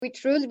We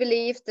truly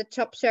believe that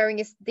job sharing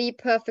is the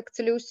perfect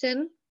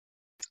solution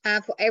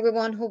for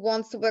everyone who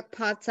wants to work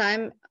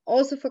part-time,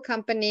 also for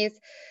companies,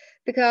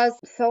 because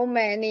so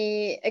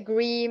many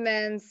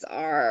agreements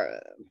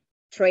are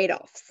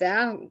trade-offs.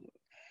 Yeah?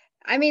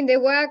 I mean, they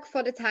work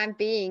for the time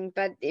being,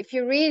 but if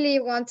you really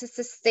want a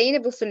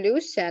sustainable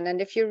solution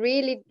and if you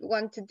really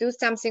want to do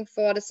something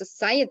for the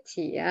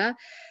society, yeah,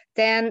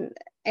 then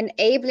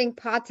enabling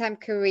part-time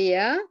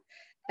career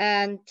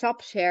and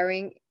job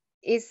sharing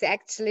is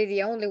actually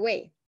the only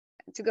way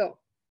to go.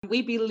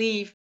 We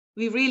believe,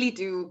 we really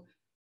do,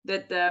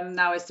 that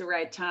now is the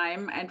right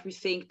time, and we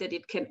think that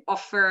it can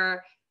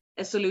offer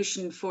a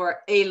solution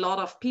for a lot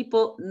of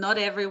people, not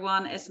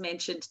everyone, as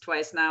mentioned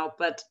twice now,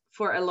 but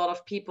for a lot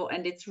of people.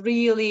 And it's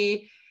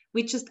really,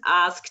 we just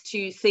ask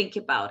to think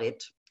about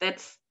it.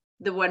 That's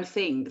the one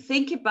thing.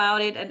 Think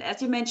about it. And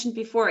as you mentioned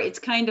before, it's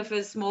kind of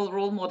a small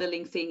role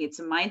modeling thing. It's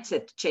a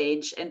mindset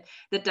change, and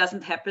that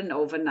doesn't happen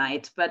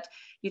overnight, but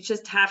you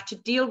just have to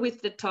deal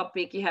with the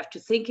topic. You have to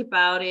think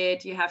about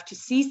it. You have to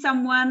see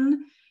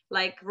someone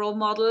like role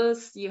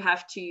models. You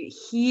have to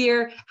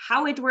hear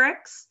how it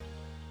works.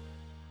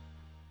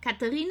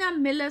 Katharina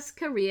Miller's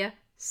career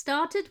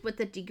started with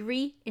a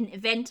degree in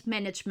event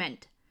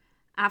management.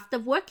 After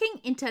working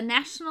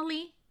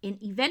internationally in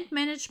event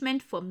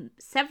management for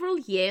several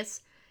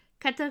years,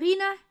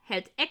 Katharina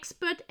held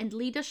expert and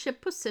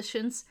leadership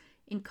positions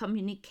in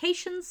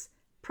communications,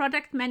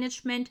 product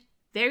management,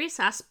 various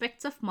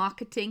aspects of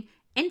marketing,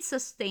 and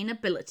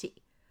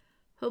sustainability.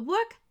 Her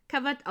work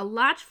covered a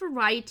large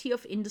variety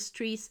of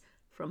industries,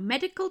 from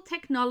medical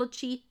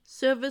technology,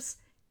 service,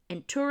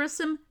 and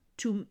tourism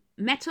to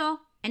metal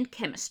and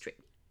chemistry.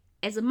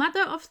 As a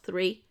mother of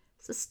 3,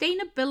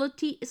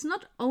 sustainability is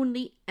not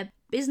only a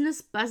business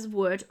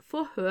buzzword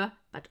for her,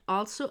 but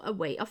also a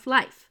way of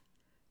life.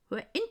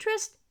 Her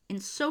interest in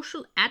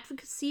social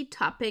advocacy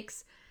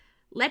topics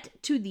led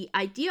to the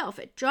idea of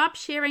a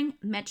job-sharing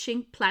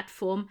matching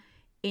platform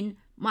in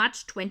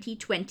March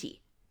 2020,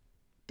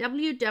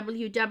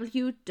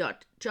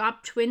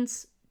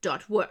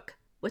 www.jobtwins.work,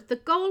 with the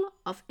goal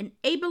of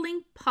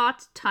enabling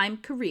part-time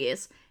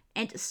careers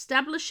and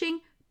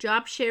establishing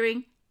job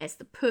sharing as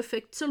the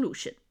perfect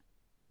solution.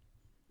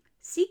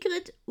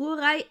 Sigrid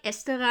Uray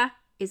Estera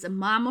is a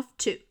mom of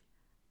 2.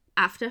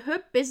 After her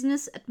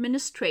business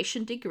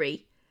administration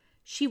degree,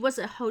 she was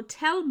a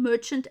hotel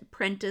merchant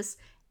apprentice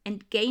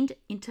and gained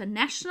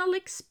international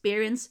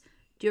experience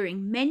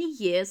during many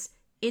years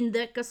in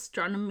the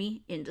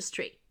gastronomy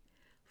industry.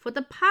 For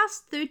the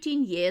past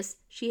 13 years,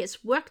 she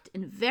has worked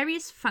in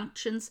various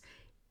functions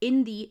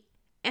in the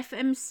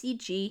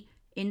FMCG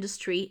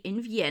industry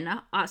in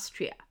Vienna,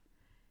 Austria.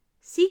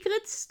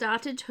 Sigrid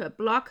started her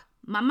blog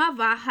Mama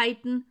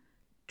Wahrheiten,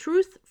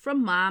 Truth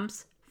from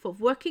Moms for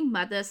Working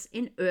Mothers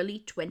in early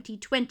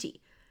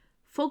 2020,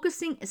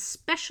 focusing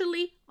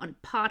especially on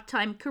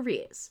part-time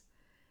careers.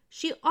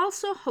 She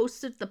also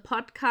hosted the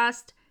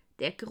podcast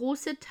Der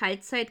große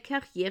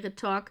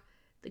Teilzeit-Karriere-Talk,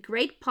 the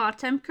Great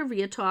Part-Time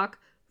Career Talk,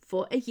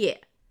 for a year.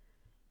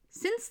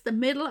 Since the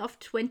middle of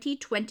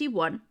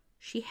 2021,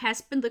 she has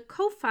been the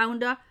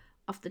co-founder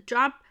of the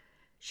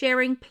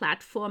job-sharing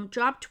platform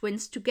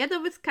JobTwins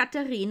together with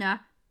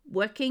Katharina,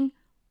 working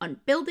on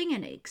building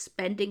and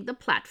expanding the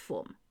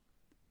platform.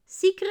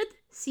 Sigrid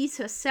sees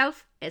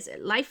herself as a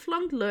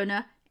lifelong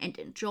learner and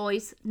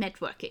enjoys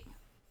networking.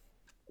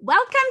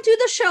 Welcome to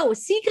the show,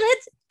 Sigrid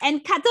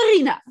and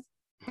Katharina.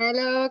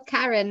 Hello,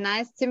 Karen.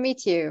 Nice to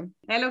meet you.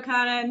 Hello,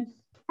 Karen.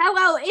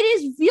 Hello. It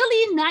is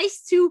really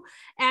nice to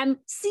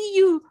see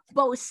you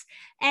both.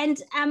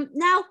 And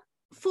now,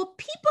 for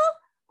people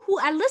who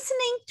are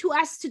listening to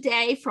us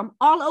today from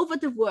all over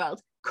the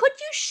world, could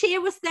you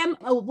share with them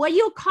where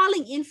you're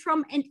calling in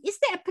from? And is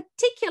there a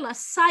particular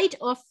site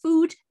or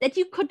food that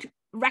you could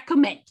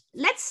recommend?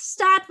 Let's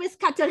start with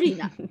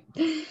Katharina.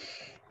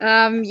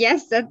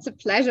 Yes, that's a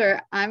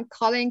pleasure. I'm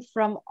calling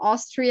from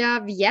Austria,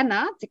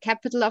 Vienna, the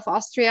capital of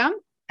Austria.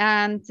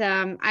 And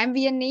I'm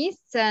Viennese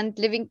and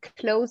living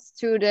close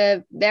to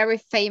the very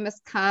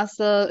famous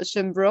castle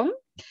Schönbrunn.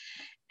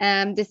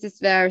 This is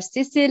where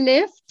Sissi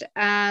lived.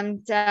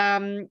 And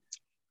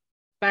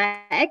by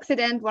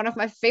accident, one of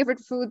my favorite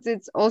foods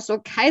is also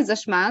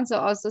Kaiserschmarrn. So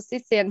also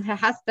Sissi and her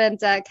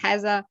husband,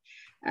 Kaiser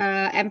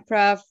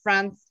Emperor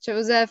Franz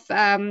Joseph,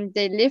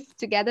 they lived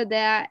together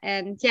there.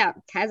 And yeah,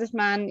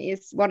 Kaiserschmarrn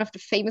is one of the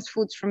famous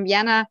foods from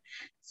Vienna.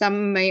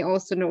 Some may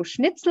also know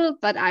Schnitzel,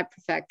 but I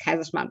prefer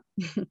Kaiserschmarrn.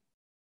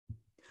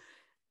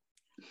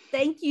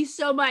 Thank you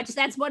so much.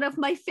 That's one of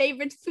my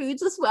favorite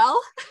foods as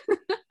well.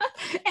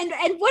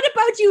 And what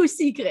about you,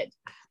 Sigrid?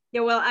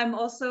 Yeah, well, I'm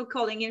also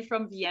calling in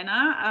from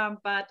Vienna,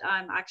 but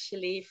I'm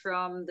actually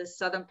from the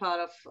southern part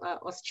of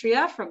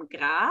Austria, from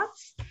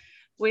Graz,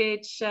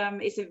 which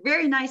is a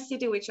very nice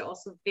city, which I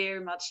also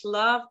very much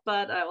love.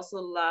 But I also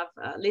love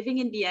living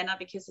in Vienna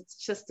because it's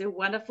just a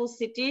wonderful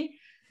city.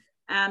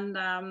 And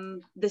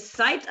the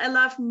site I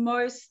love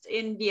most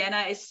in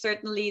Vienna is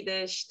certainly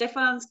the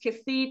Stephans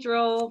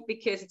Cathedral,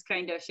 because it's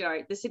kind of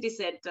the city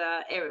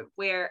center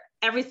where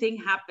everything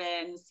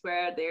happens,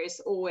 where there's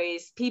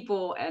always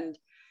people. And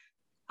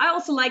I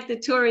also like the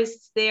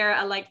tourists there.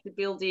 I like the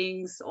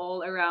buildings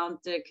all around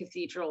the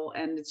cathedral,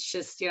 and it's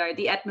just,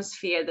 the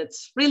atmosphere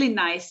that's really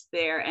nice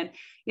there. And,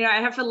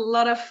 I have a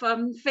lot of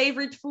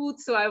favorite food,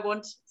 so I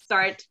won't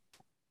start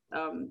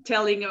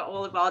telling you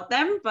all about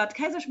them, but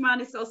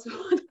Kaiserschmarrn is also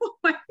one of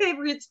my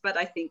favorites, but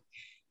I think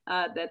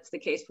that's the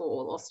case for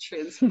all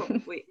Austrians,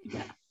 probably.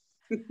 Yeah.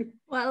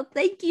 Well,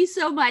 thank you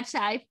so much.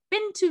 I've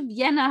been to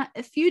Vienna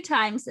a few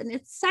times, and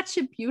it's such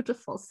a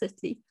beautiful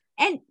city.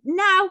 And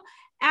now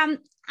I'm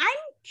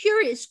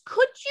curious,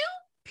 could you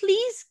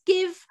please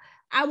give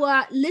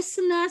our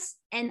listeners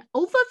an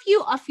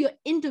overview of your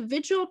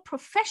individual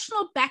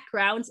professional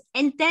backgrounds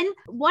and then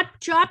what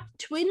Job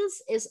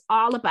Twins is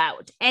all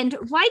about? And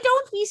why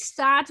don't we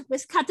start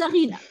with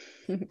Katharina?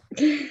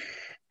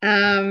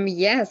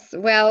 Yes,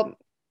 well,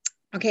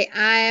 okay,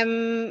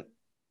 I'm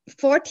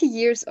 40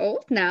 years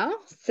old now,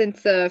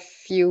 since a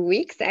few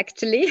weeks,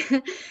 actually.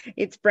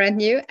 It's brand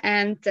new.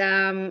 And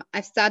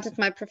I've started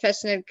my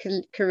professional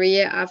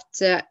career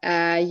after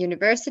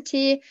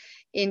university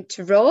in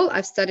Tyrol.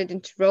 I've studied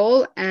in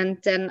Tyrol,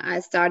 and then I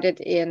started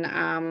in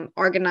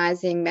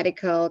organizing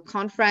medical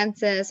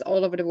conferences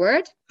all over the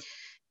world.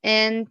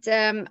 And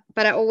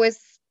but I always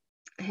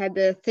had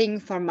a thing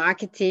for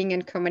marketing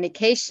and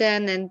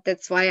communication, and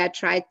that's why I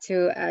tried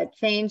to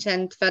change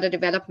and further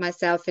develop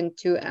myself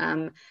into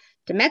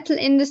the metal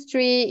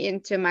industry,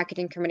 into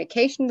marketing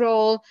communication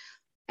role.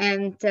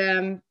 And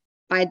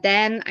by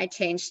then I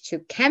changed to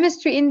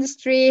chemistry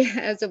industry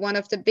as one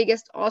of the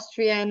biggest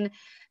Austrian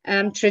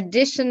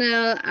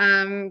traditional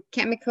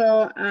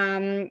chemical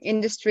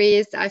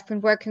industries. I've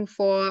been working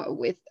for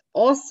with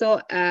also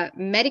a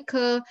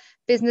medical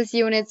business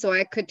unit, so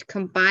I could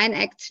combine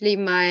actually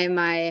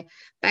my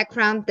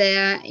background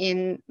there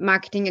in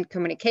marketing and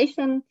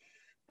communication.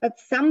 But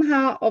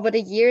somehow over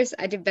the years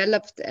I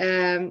developed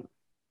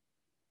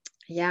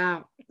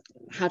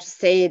how to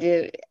say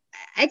it,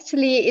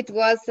 actually it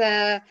was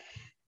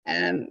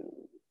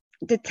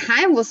the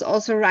time was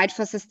also right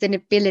for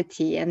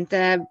sustainability. And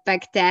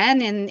back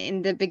then,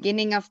 in the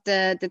beginning of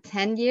the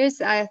 10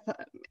 years,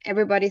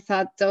 everybody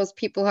thought those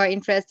people who are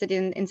interested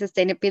in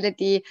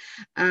sustainability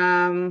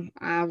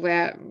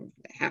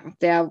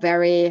they're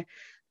very,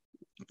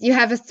 you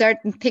have a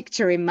certain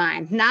picture in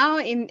mind. Now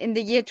in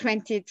the year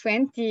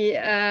 2020,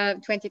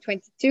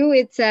 2022,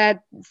 it's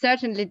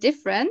certainly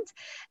different.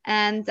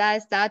 And I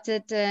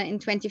started in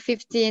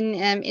 2015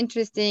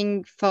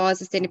 interesting for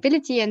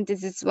sustainability. And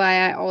this is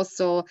why I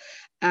also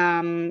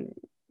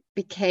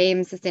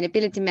became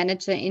sustainability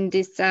manager in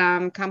this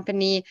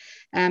company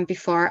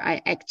before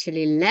I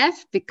actually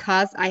left,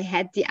 because I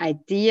had the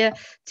idea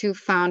to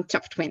found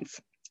Job Twins,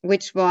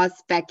 which was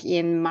back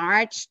in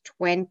March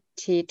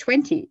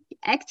 2020.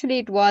 Actually,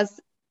 it was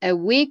a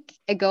week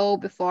ago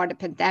before the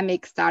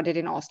pandemic started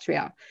in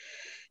Austria.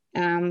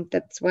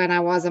 That's when I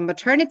was on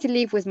maternity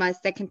leave with my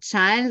second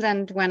child,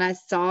 and when I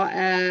saw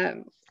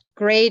a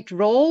great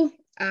role,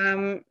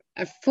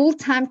 a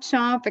full-time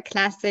job, a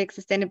classic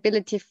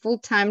sustainability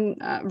full-time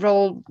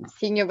role,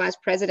 senior vice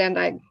president.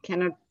 I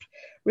cannot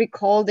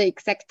recall the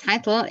exact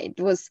title. It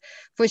was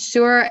for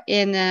sure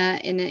in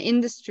an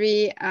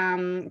industry,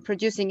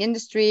 producing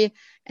industry,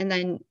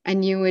 and I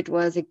knew it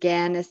was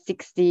again a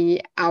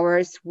 60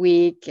 hours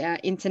week,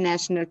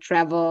 international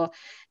travel.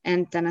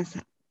 And then I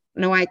said,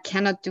 no, I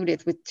cannot do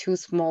this with two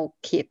small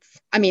kids.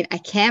 I mean, I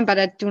can, but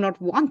I do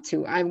not want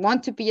to. I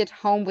want to be at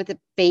home with a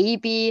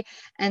baby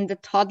and a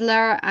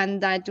toddler,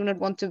 and I do not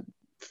want to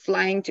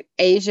flying to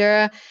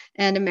Asia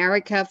and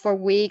America for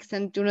weeks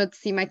and do not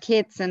see my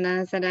kids. And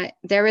I said,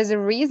 there is a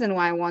reason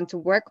why I want to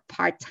work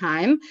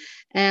part-time.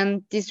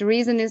 And this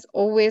reason is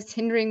always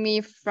hindering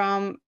me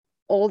from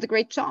all the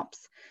great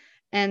jobs.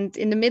 And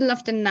in the middle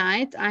of the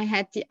night, I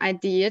had the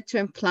idea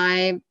to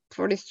apply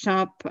for this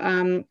job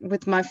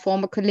with my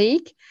former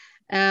colleague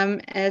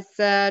as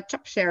a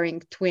job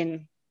sharing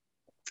twin.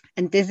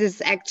 And this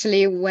is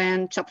actually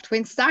when Job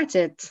Twin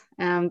started.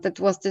 That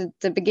was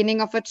the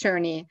beginning of a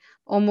journey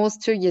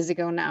almost 2 years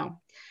ago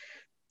now.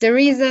 The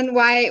reason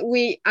why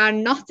we are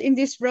not in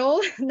this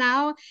role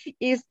now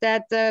is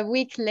that a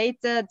week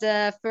later,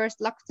 the first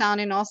lockdown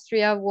in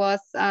Austria was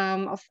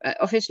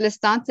officially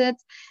started.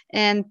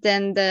 And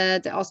then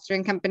the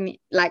Austrian company,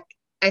 like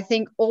I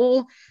think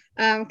all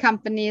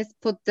companies,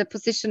 put the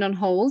position on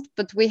hold.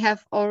 But we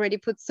have already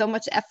put so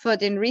much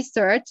effort in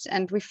research,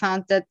 and we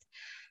found that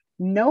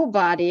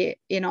nobody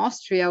in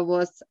Austria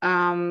was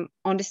on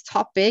this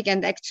topic.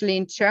 And actually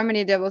in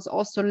Germany, there was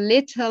also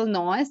little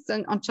noise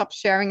on job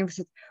sharing. And we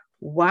said,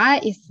 why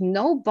is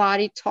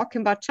nobody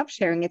talking about job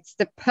sharing? It's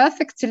the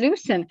perfect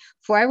solution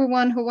for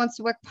everyone who wants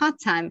to work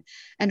part-time.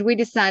 And we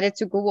decided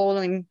to go all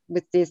in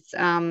with this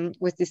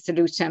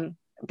solution.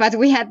 But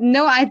we had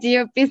no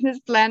idea of business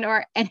plan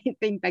or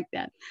anything back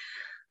then.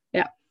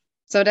 Yeah.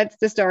 So that's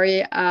the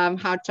story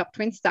how Job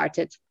Twins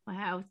started.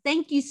 Wow.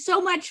 Thank you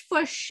so much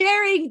for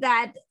sharing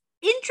that.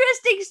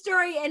 interesting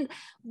story, and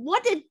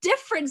what a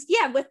difference,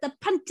 with the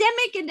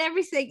pandemic and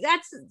everything.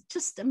 That's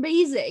just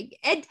amazing.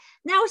 And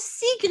now,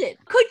 Sigrid,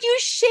 could you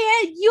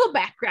share your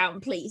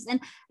background, please,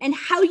 and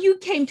how you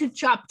came to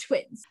Job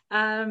Twins?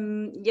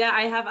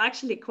 I have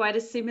actually quite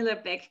a similar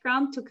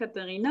background to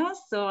Katharina.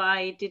 So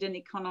I did an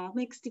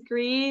economics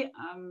degree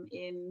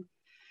in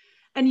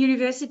a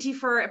university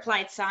for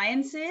applied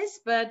sciences.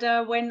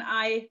 But when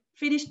I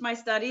finished my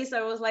studies,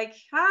 I was like,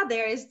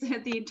 there is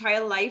the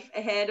entire life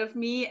ahead of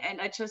me,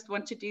 and I just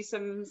want to do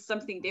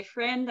something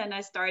different. And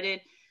I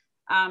started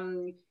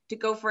to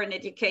go for an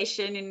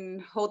education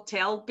in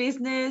hotel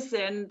business,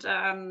 and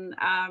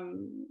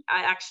I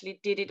actually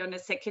did it on a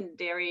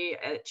secondary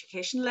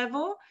education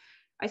level.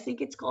 I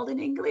think it's called in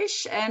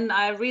English. And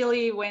I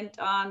really went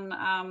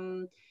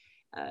on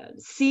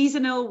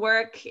seasonal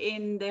work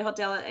in the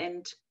hotel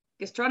and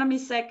gastronomy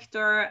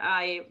sector.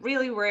 I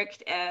really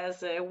worked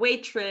as a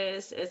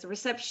waitress, as a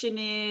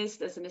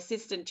receptionist, as an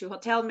assistant to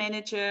hotel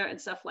manager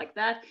and stuff like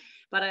that.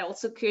 But I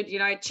also could,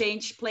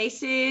 change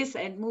places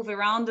and move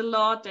around a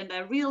lot. And I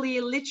really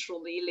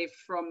literally lived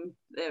from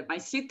my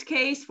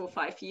suitcase for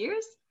 5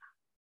 years,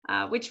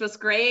 which was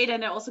great.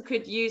 And I also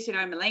could use,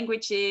 my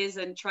languages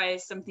and try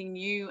something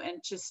new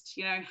and just,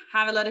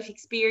 have a lot of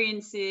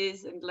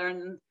experiences and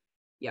learn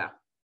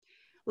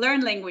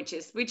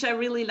languages, which I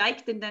really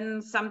liked. And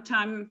then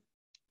sometime,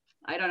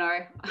 I don't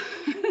know,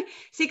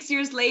 6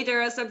 years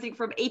later or something,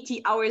 from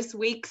 80 hours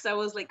weeks, I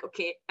was like,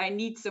 okay, I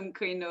need some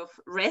kind of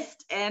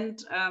rest and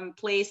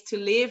place to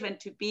live and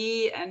to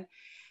be. And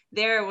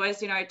there I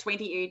was,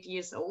 28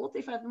 years old,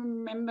 if I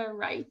remember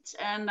right.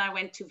 And I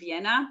went to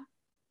Vienna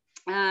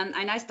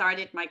and I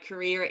started my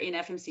career in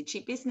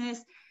FMCG business,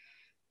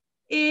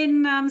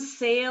 in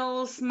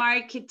sales,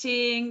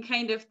 marketing,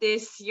 kind of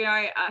this,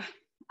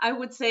 I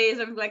would say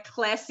something like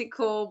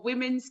classical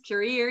women's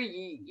career.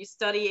 You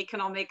study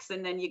economics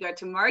and then you go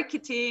to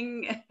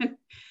marketing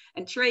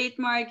and trade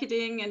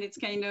marketing. And it's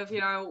kind of,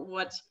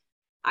 what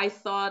I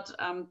thought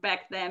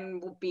back then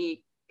would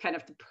be kind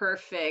of the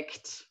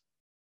perfect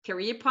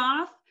career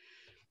path.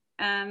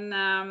 And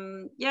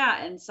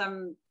and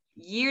some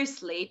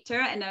years later,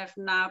 and I've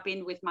now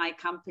been with my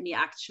company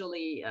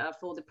actually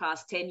for the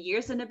past 10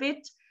 years and a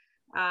bit.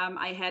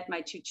 I had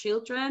my 2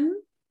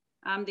 children.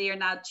 They are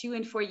now 2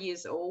 and 4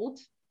 years old.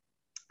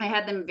 I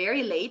had them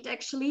very late,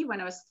 actually, when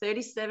I was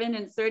 37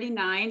 and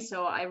 39.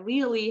 So I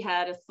really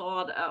had a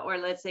thought, or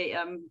let's say,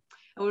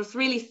 I was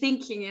really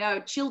thinking,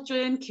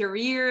 children,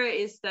 career,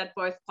 is that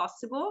both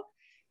possible?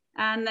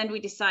 And then we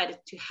decided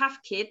to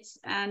have kids.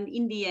 And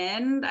in the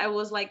end, I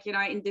was like,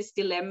 in this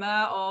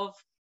dilemma of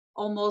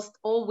almost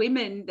all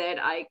women that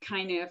I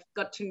kind of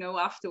got to know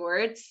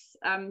afterwards,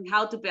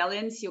 how to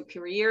balance your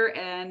career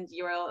and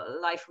your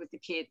life with the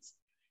kids.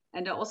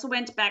 And I also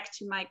went back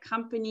to my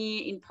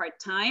company in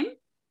part-time,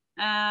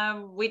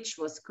 which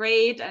was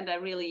great. And I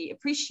really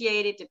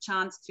appreciated the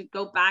chance to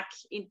go back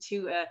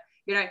into a,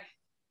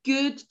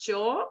 good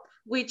job,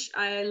 which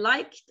I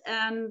liked.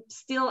 And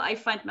still I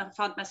found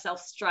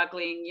myself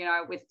struggling,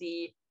 with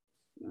the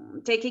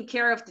taking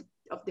care of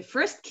the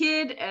first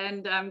kid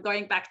and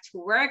going back to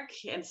work,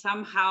 and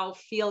somehow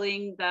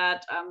feeling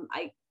that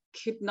I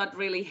could not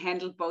really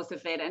handle both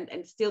of it,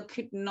 and still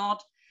could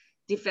not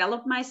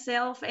develop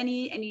myself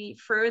any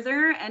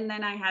further. And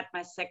then I had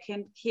my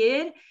second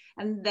kid,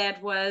 and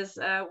that was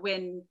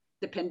when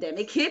the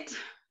pandemic hit.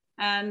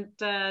 And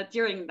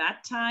during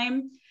that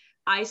time,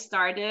 I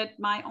started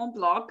my own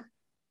blog,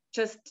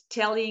 just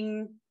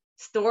telling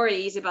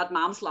stories about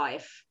mom's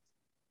life.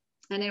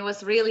 And it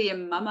was really a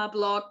mama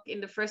blog in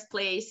the first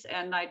place.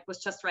 And I was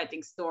just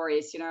writing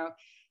stories,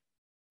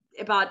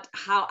 about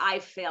how I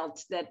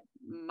felt that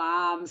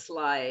mom's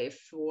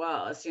life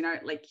was,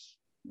 like,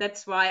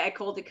 that's why I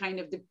called it kind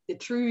of the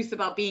truth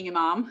about being a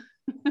mom.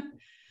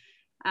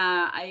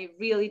 I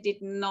really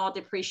did not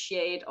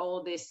appreciate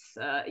all this,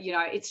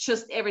 it's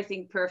just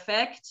everything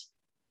perfect.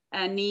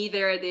 And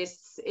neither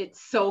this,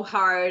 it's so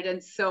hard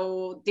and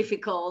so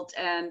difficult,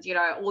 and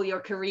all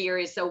your career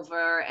is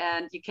over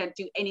and you can't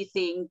do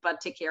anything but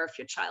take care of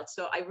your child.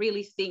 So I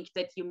really think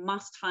that you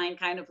must find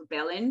kind of a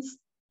balance.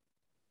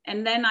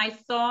 And then I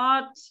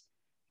thought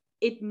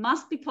it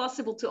must be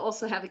possible to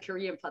also have a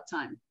career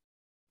part-time.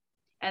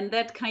 And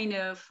that kind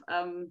of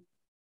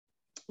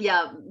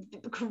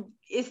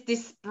is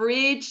this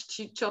bridge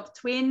to Job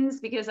Twins,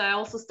 because I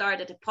also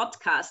started a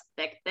podcast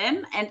back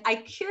then, and I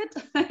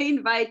could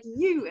invite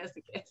you as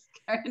a guest,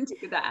 Karen,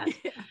 to that.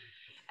 Yeah.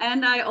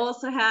 And I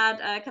also had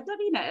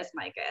Katharina as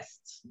my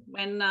guest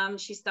when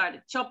she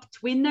started Job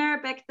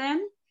Twinner back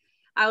then.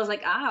 I was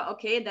like,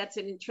 okay, that's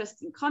an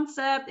interesting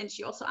concept. And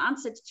she also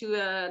answered to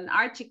an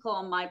article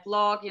on my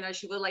blog.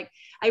 She was like,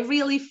 I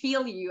really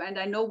feel you, and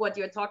I know what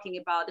you're talking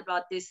about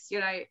this,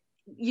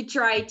 you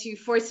try to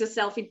force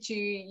yourself into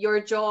your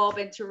job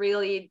and to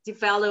really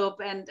develop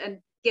and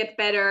get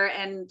better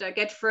and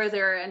get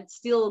further and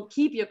still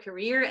keep your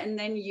career. And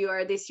then you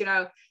are this,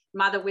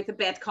 mother with a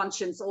bad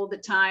conscience all the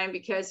time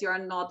because you are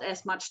not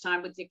as much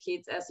time with your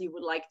kids as you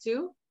would like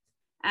to.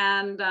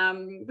 And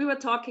we were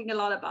talking a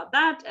lot about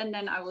that. And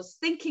then I was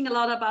thinking a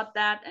lot about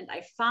that. And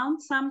I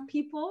found some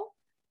people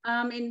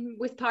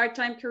with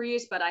part-time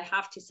careers, but I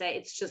have to say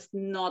it's just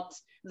not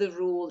the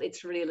rule.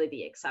 It's really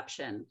the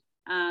exception.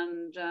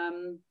 And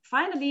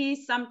finally,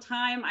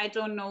 sometime, I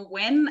don't know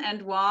when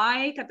and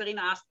why,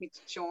 Katharina asked me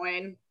to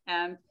join.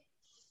 And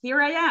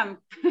here I am.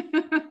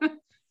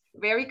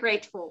 Very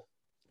grateful.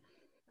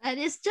 That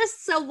is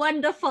just so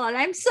wonderful. And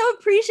I'm so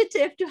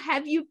appreciative to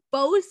have you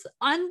both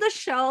on the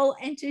show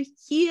and to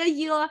hear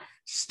your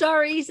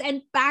stories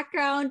and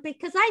background,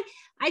 because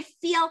I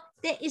feel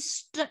there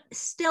is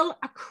still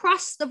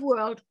across the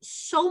world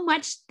so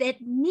much that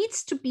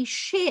needs to be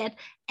shared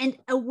and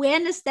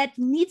awareness that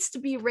needs to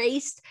be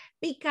raised,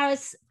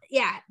 because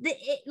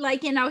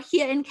like,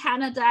 here in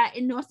Canada,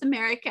 in North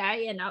America,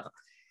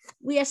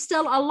 we are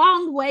still a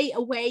long way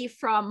away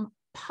from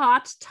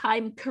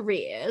part-time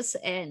careers.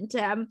 And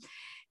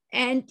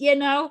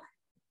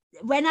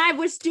when I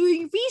was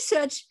doing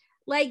research,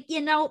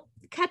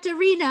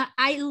 Katharina,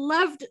 I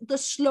loved the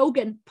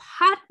slogan,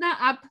 partner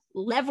up,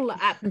 level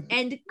up.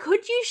 And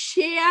could you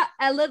share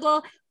a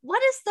little,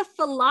 what is the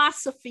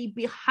philosophy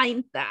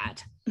behind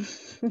that?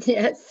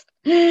 Yes.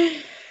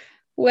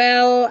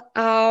 Well,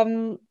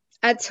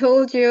 I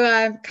told you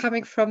I'm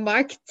coming from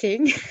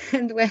marketing.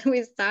 And when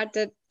we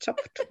started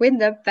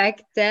JobTwinner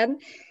back then,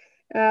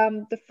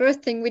 the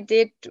first thing we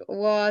did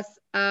was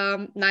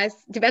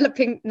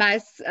developing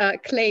nice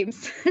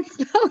claims and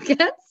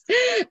slogans,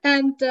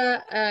 and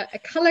a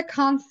color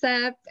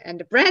concept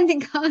and a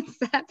branding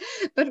concept,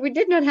 but we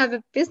did not have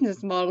a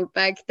business model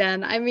back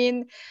then. I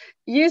mean,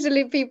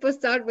 usually people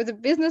start with a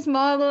business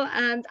model,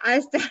 and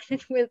I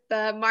started with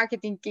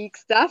marketing geek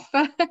stuff.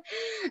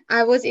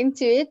 I was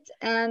into it,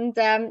 and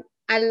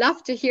I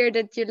love to hear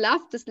that you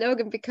love the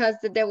slogan, because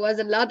there was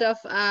a lot of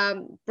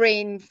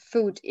brain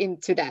food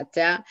into that.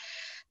 Yeah.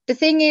 The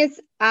thing is,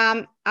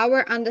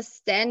 our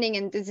understanding,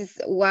 and this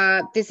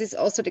is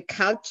also the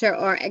culture,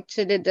 or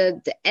actually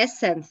the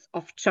essence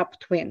of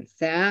JobTwins,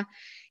 yeah,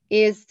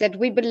 is that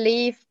we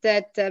believe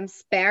that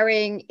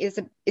sparing is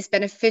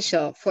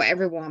beneficial for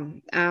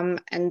everyone.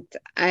 And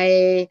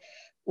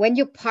when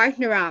you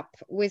partner up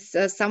with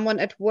someone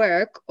at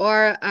work,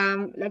 or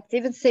let's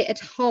even say at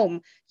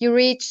home,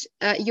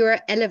 you're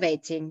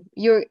elevating.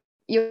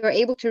 You're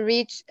able to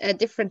reach a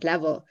different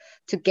level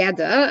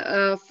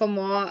together for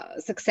more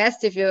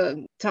success if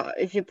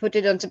you put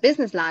it onto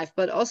business life,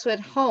 but also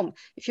at home.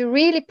 If you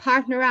really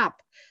partner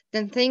up,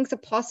 then things are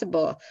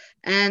possible.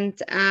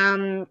 And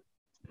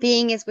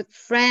being is with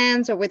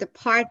friends or with a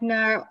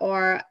partner,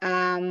 or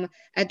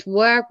at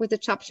work with a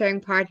job sharing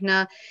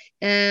partner,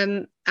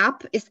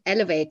 up is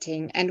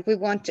elevating, and we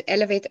want to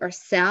elevate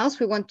ourselves.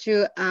 We want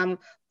to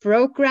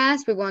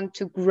progress, we want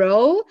to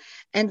grow,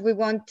 and we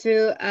want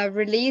to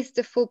release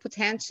the full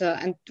potential.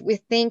 And we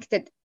think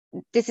that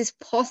this is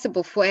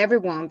possible for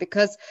everyone,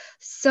 because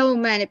so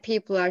many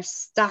people are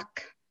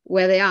stuck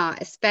where they are,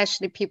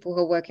 especially people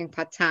who are working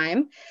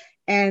part-time.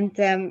 And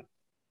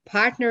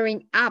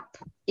partnering up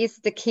is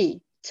the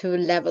key to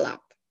level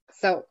up.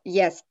 So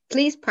yes,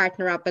 please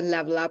partner up and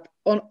level up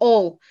on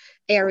all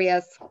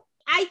areas.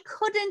 I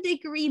couldn't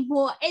agree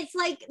more. It's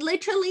like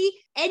literally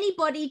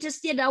anybody,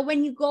 just,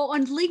 when you go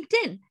on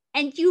LinkedIn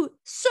and you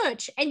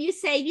search and you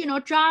say,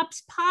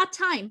 jobs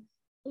part-time,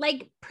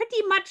 like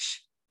pretty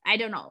much, I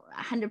don't know,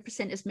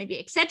 100% is maybe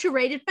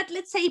exaggerated, but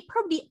let's say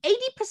probably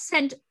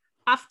 80%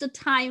 of the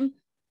time,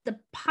 the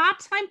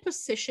part-time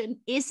position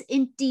is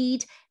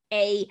indeed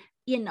a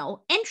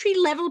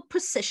entry-level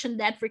position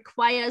that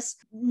requires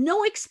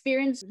no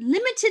experience,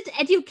 limited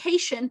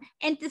education.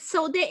 And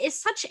so there is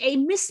such a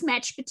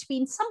mismatch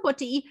between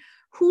somebody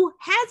who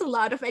has a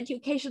lot of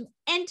education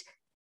and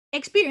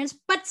experience,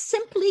 but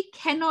simply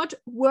cannot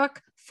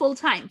work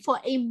full-time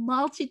for a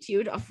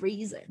multitude of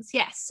reasons.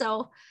 Yes.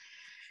 So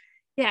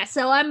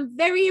I'm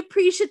very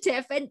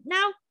appreciative. And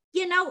now,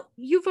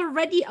 you've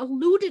already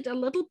alluded a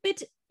little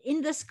bit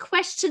in this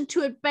question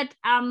to it, but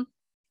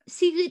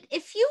Sigrid,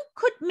 if you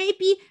could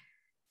maybe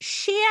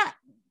share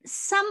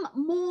some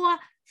more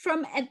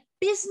from a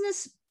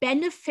business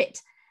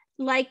benefit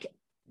like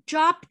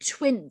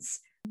JobTwins.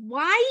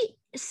 Why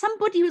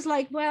somebody was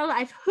like, well,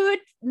 I've heard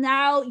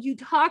now you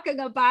talking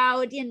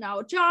about,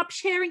 job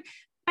sharing,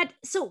 but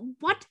so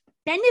what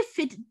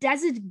benefit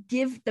does it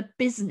give the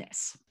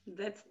business?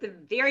 That's the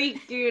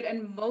very good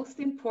and most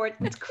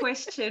important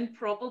question,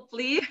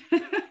 probably,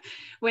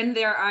 when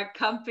there are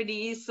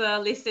companies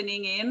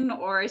listening in,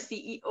 or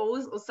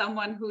CEOs, or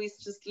someone who is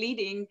just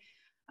leading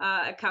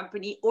a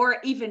company or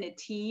even a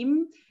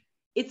team.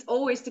 It's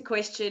always the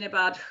question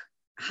about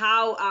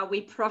how are we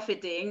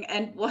profiting,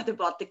 and what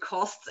about the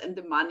costs and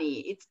the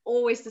money? It's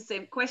always the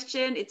same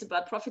question. It's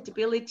about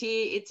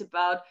profitability. It's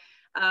about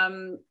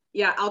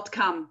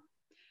outcome.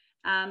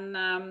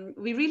 And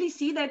we really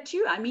see that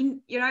too. I mean,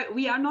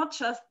 we are not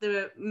just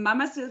the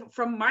mamas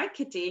from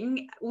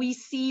marketing. We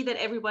see that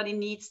everybody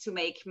needs to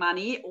make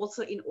money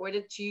also in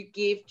order to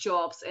give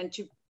jobs and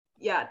to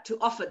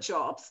offer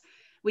jobs,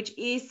 which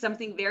is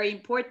something very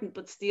important.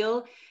 But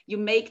still, you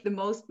make the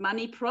most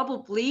money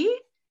probably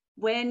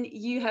when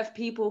you have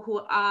people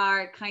who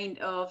are kind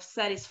of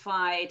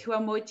satisfied, who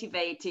are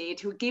motivated,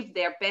 who give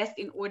their best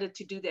in order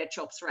to do their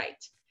jobs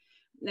right.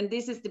 And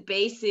this is the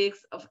basics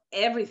of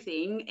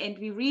everything. And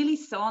we really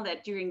saw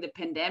that during the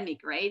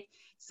pandemic, right?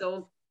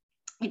 So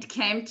it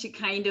came to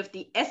kind of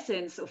the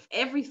essence of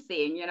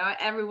everything. You know,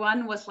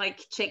 everyone was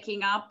like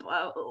checking up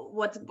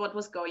what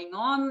was going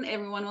on.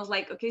 Everyone was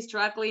like, okay,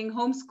 struggling,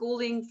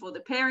 homeschooling for the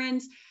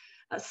parents,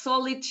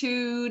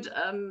 solitude,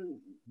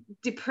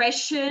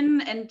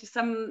 depression, and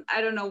some,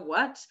 I don't know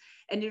what.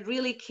 And it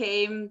really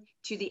came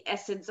to the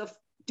essence of,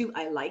 do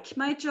I like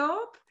my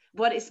job?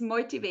 What is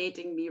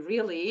motivating me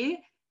really?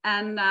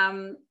 And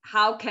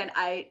how can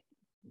I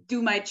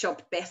do my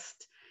job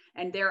best?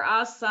 And there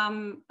are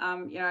some,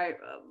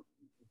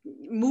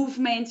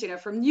 movements,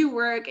 from new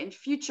work and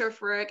future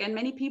work, and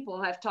many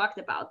people have talked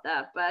about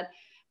that. But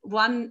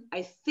one,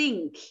 I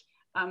think,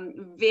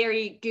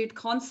 very good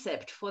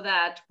concept for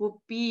that would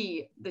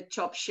be the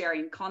job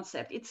sharing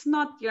concept. It's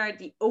not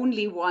the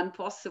only one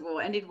possible,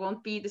 and it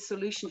won't be the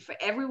solution for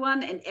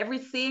everyone and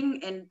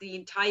everything and the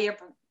entire,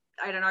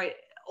 I don't know,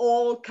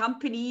 all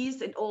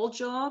companies and all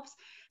jobs.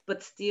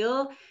 But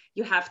still,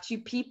 you have two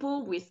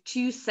people with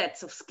two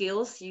sets of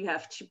skills. You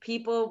have two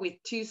people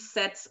with two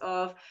sets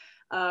of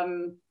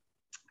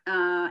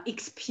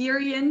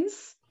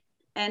experience,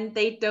 and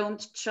they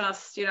don't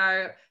just,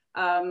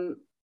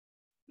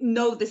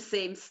 know the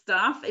same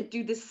stuff and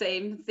do the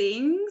same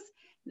things.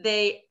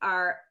 They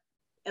are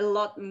a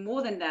lot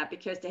more than that,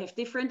 because they have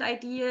different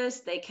ideas.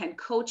 They can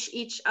coach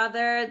each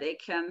other. They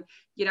can,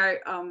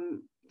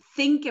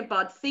 think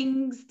about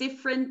things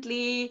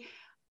differently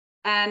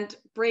and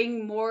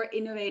bring more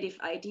innovative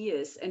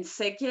ideas. And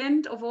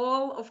second of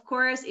all, of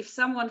course, if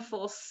someone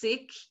falls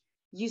sick,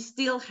 you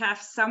still have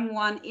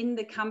someone in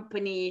the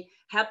company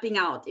helping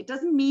out. It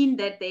doesn't mean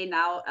that they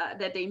now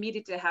that they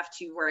immediately have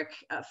to work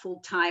full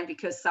time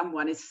because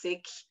someone is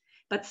sick,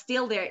 but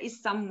still there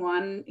is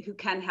someone who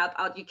can help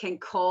out. You can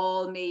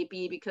call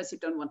maybe because you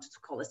don't want to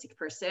call a sick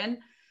person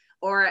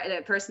or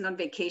a person on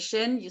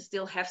vacation. You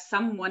still have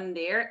someone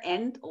there.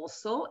 And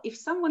also, if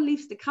someone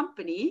leaves the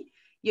company,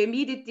 you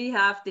immediately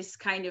have this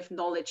kind of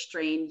knowledge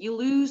drain. You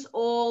lose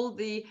all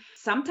the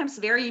sometimes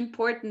very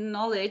important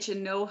knowledge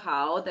and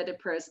know-how that a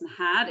person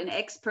had, an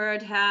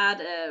expert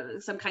had,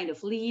 some kind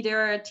of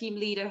leader, a team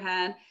leader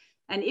had.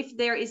 And if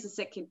there is a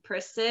second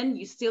person,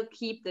 you still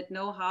keep that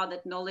know-how,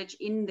 that knowledge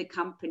in the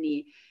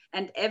company.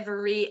 And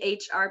every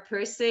HR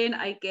person,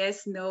 I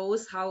guess,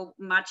 knows how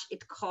much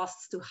it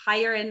costs to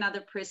hire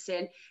another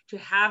person, to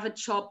have a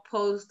job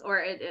post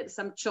or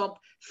some job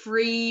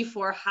free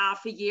for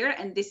half a year.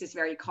 And this is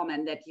very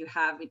common, that you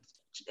have a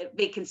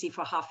vacancy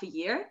for half a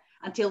year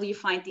until you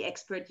find the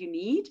expert you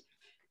need.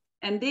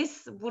 And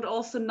this would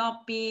also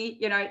not be,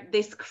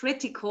 this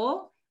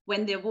critical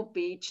when there would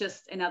be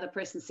just another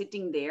person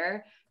sitting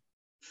there,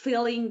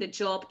 filling the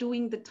job,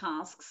 doing the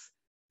tasks,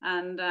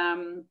 and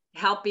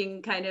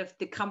helping kind of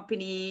the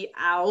company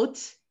out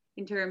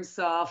in terms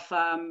of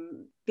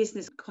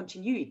business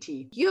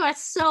continuity. You are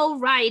so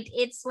right.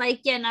 It's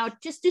like,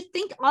 just to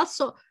think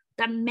also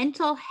the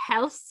mental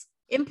health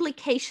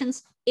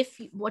implications. If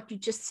what you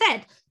just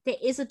said, there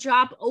is a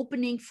job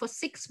opening for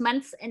 6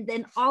 months, and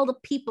then all the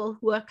people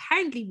who are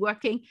currently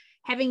working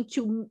having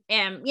to,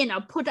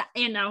 put,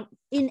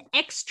 in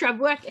extra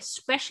work,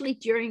 especially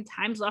during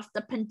times of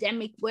the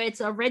pandemic, where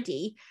it's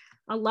already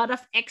a lot of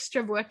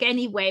extra work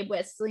anyway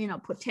with,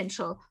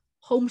 potential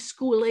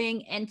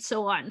homeschooling and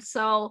so on.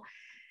 So,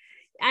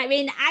 I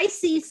mean, I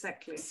see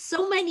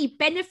so many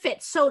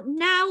benefits. So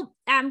now,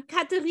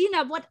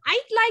 Katharina, what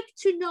I'd like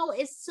to know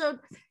is, so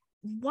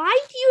why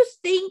do you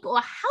think, or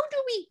how do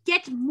we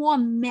get more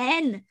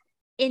men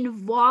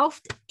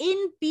involved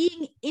in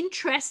being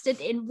interested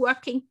in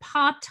working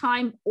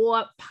part-time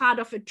or part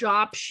of a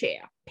job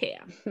share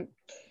pair?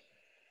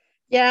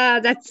 Yeah,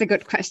 that's a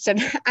good question.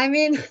 I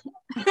mean,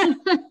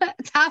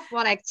 tough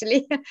one,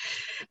 actually.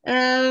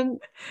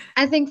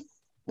 I think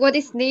what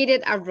is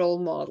needed are role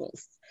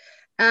models.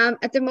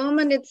 At the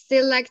moment, it's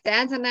still like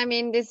that. And I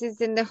mean, this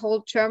is in the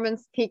whole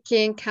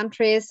German-speaking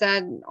countries,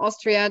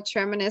 Austria,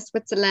 Germany,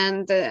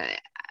 Switzerland.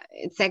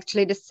 It's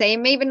actually the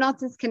same, maybe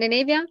not in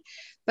Scandinavia,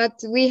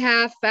 but we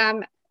have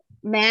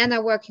men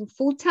are working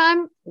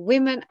full-time,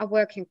 women are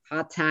working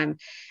part-time.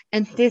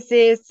 And this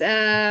is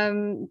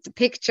the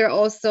picture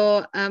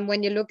also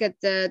when you look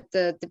at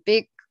the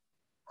big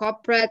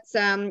corporates,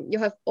 you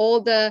have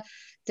all the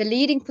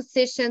leading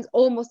positions,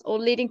 almost all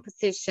leading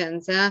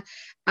positions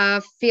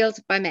are filled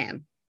by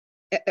men.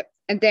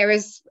 And there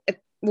is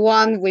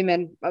one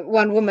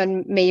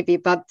woman maybe,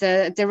 but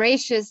the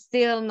ratio is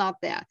still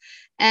not there.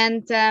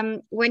 And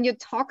when you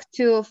talk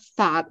to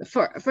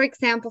for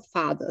example,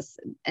 fathers,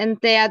 and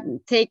they are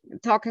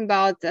talking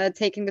about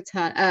taking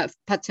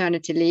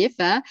paternity leave,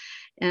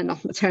 and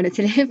not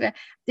maternity leave,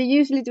 they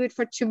usually do it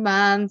for 2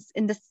 months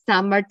in the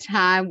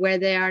summertime where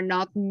they are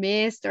not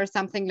missed or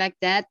something like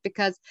that,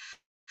 because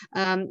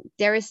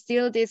there is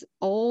still this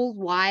old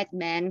white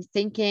man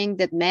thinking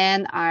that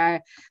men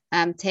are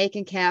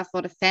taking care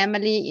for the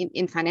family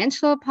in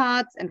financial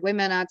parts, and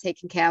women are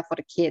taking care for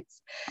the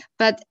kids.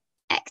 But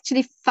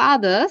actually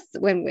fathers,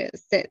 when we're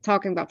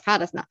talking about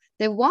fathers now,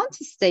 they want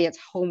to stay at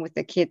home with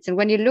their kids. And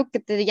when you look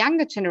at the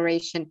younger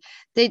generation,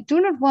 they do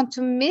not want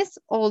to miss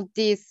all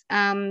this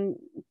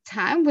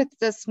time with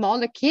the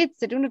smaller kids.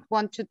 They do not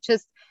want to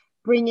just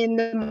bring in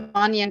the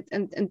money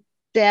and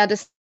they're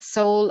the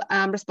sole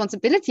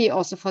responsibility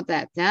also for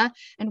that. Yeah.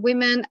 And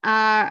women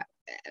are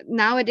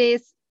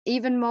nowadays,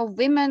 even more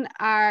women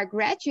are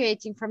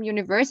graduating from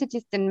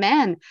universities than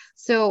men.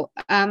 So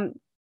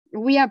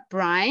we are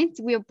bright.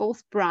 We are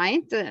both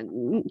bright,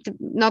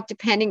 not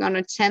depending on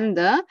a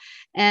gender,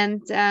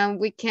 and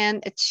we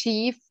can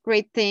achieve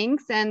great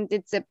things. And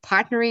it's a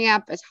partnering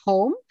up at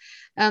home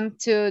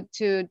to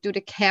do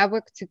the care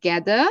work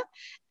together,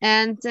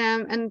 and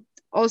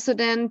also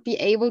then be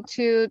able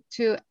to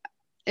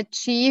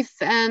achieve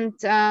and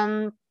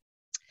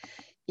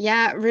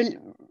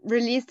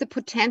release the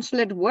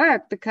potential at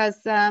work, because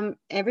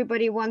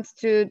everybody wants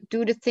to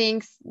do the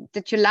things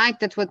that you like.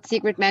 That's what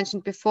Sigrid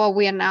mentioned before.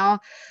 We are now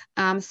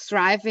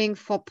striving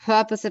for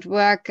purpose at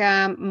work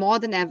more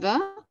than ever.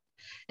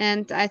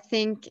 And I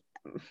think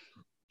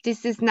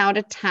this is now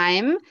the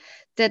time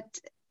that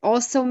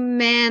also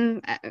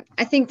men,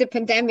 I think the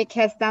pandemic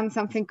has done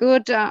something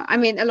good. I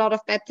mean, a lot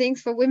of bad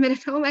things for women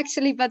at home,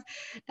 actually, but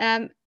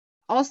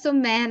also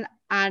men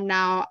are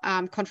now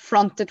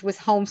confronted with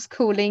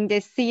homeschooling. They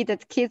see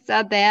that kids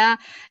are there,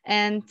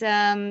 and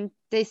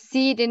they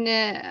see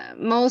it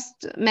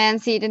most men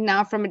see it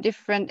now from a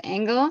different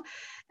angle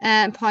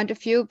point of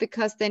view,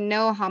 because they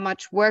know how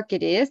much work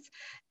it is,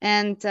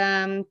 and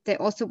they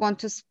also want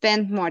to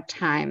spend more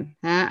time.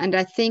 And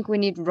I think we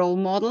need role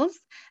models,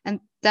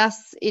 and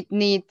thus it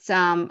needs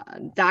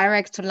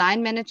direct to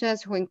line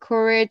managers who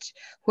encourage,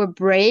 who are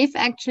brave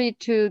actually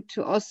to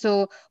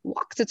also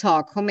walk the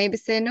talk, who maybe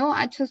say, no,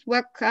 I just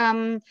work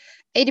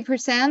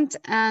 80%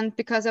 and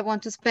because I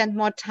want to spend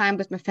more time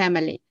with my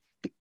family.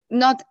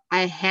 Not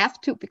I have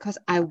to, because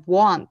I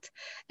want.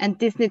 And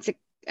this needs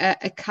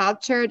a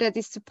culture that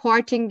is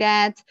supporting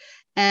that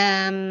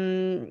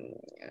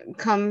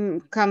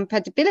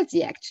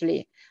compatibility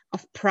actually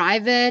of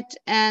private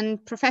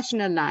and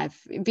professional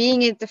life,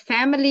 being it the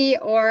family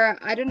or,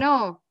 I don't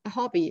know, a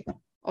hobby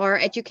or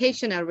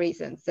educational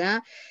reasons.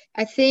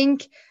 I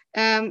think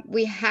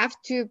we have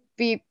to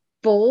be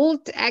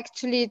bold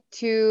actually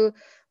to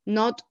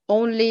not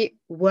only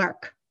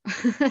work,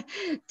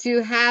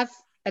 to have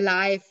a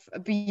life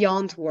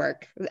beyond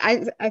work.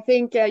 I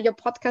think your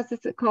podcast is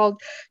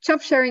called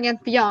Job Sharing and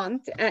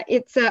Beyond.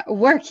 It's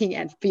working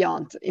and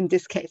beyond in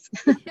this case.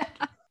 Yeah,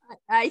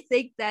 I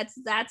think that's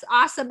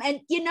awesome.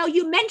 And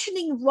you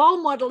mentioning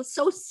role models.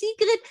 So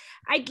Sigrid,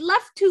 I'd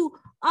love to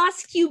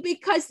ask you,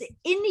 because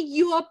in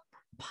your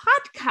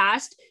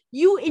podcast,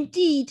 you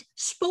indeed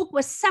spoke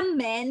with some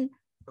men,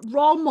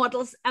 role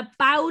models,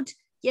 about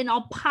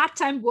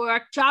part-time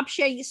work, job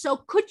sharing. So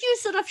could you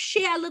sort of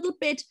share a little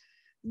bit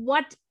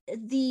what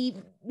the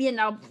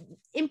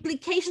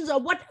implications, or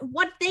what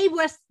they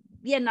were,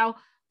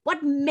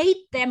 what made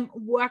them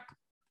work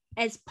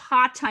as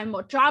part-time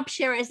or job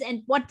sharers,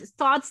 and what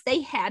thoughts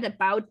they had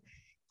about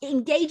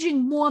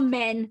engaging more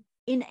men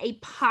in a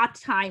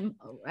part-time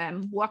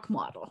work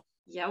model?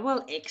 Yeah,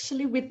 well,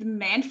 actually, with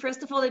men,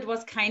 first of all, it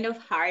was kind of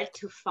hard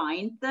to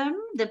find them.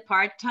 The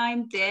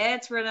part-time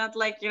dads were not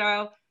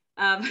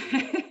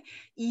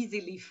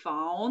easily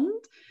found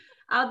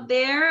out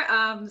there.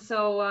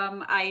 So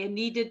I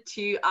needed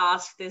to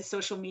ask the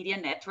social media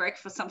network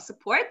for some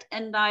support,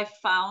 and I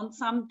found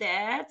some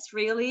dads,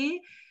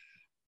 really.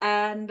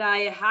 And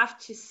I have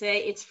to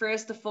say, it's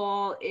first of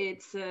all,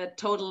 it's a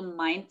total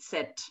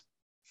mindset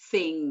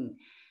thing.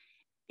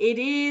 It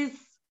is,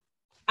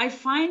 I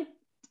find,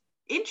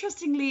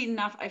 interestingly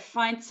enough, I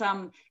find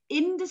some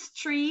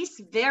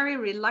industries very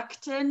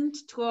reluctant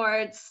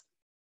towards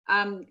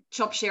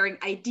job sharing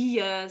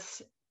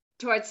ideas,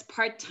 towards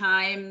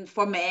part-time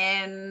for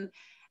men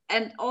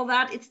and all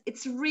that.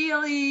 It's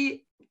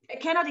really, I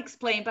cannot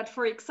explain, but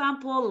for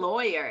example,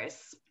 lawyers.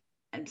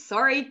 I'm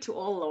sorry to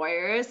all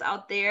lawyers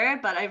out there,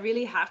 but I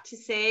really have to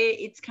say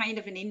it's kind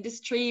of an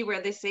industry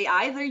where they say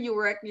either you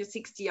work your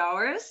 60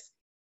 hours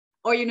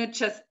or you're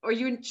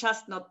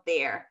just not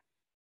there.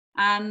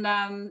 And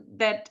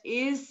that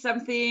is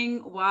something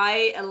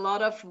why a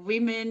lot of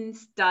women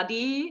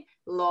study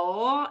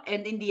law,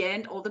 and in the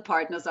end, all the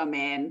partners are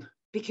men,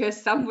 because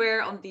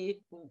somewhere on the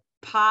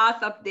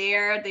path up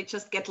there, they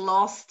just get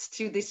lost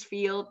to this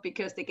field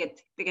because they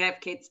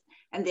have kids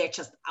and they're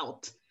just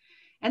out.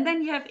 And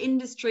then you have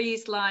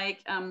industries like,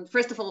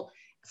 first of all,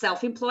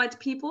 self-employed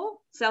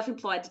people,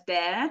 self-employed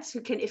dads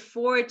who can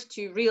afford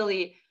to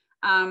really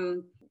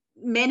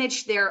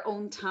manage their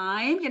own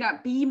time,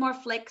 be more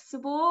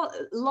flexible.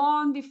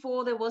 Long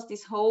before there was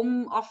this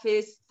home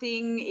office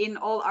thing in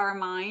all our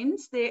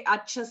minds, they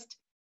just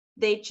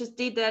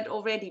did that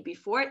already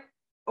before,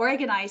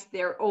 organized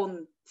their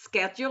own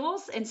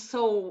schedules, and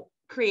so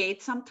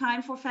create some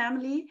time for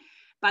family.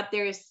 But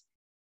there's,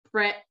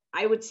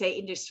 I would say,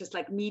 industries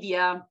like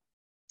media,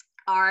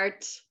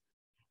 art,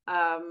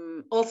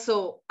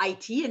 also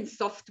IT and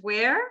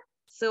software.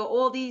 So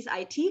all these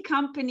IT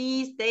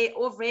companies, they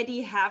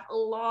already have a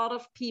lot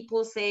of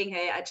people saying,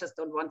 hey, I just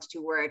don't want to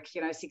work,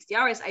 60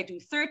 hours, I do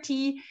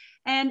 30,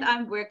 and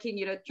I'm working,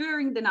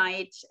 during the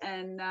night,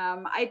 and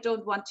I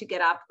don't want to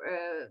get up,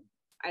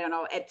 I don't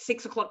know, at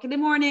 6 o'clock in the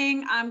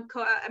morning. I'm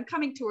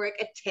coming to work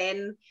at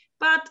 10,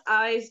 but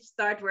I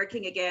start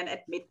working again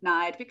at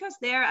midnight because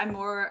there I'm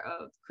more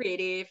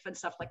creative and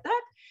stuff like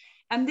that.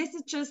 And this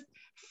is just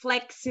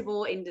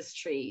flexible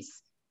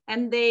industries.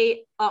 And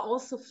they are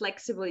also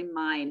flexible in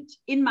mind,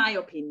 in my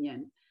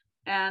opinion.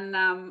 And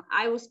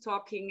I was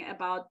talking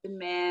about the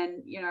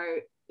men,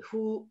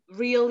 who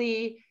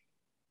really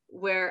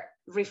were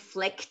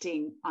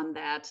reflecting on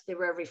that. They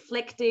were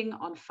reflecting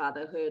on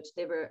fatherhood.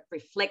 They were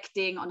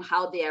reflecting on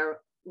how their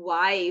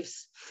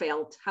wives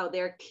felt, how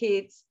their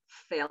kids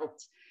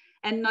felt.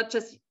 And not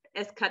just,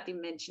 as Kati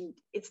mentioned,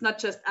 it's not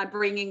just I'm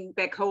bringing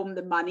back home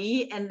the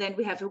money and then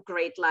we have a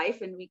great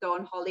life and we go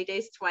on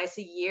holidays twice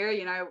a year.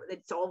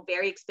 It's all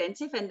very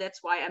expensive and that's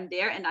why I'm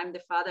there and I'm the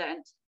father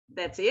and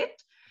that's it.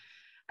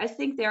 I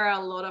think there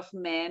are a lot of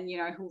men,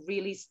 who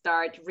really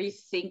start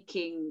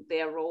rethinking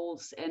their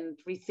roles and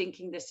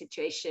rethinking the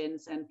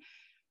situations. And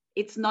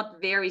it's not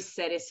very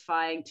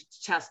satisfying to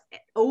just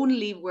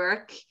only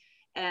work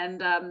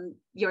and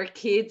your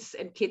kids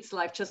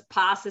life just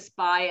passes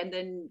by, and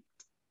then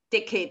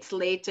decades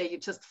later, you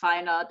just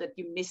find out that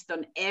you missed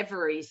on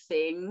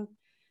everything.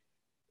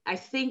 I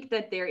think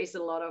that there is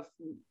a lot of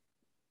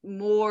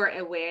more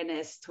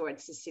awareness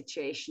towards the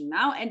situation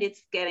now, and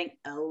it's getting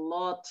a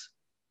lot,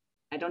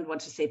 I don't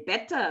want to say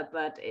better,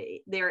 but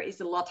there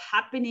is a lot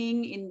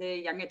happening in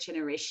the younger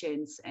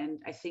generations. And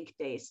I think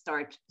they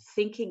start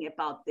thinking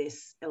about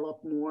this a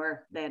lot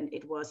more than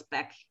it was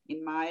back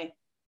in my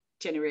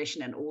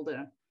generation and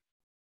older.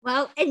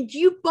 Well, and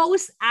you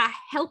both are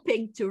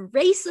helping to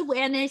raise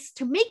awareness,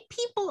 to make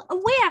people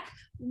aware,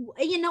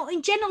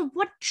 in general,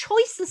 what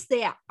choices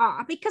there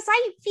are, because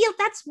I feel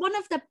that's one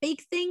of the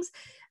big things.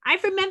 I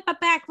remember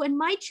back when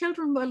my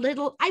children were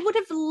little, I would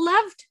have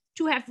loved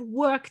to have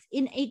worked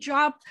in a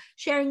job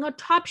sharing or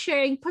top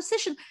sharing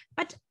position,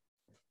 but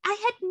I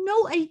had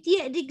no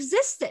idea it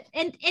existed.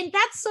 And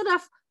that's sort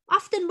of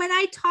often when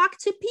I talk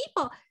to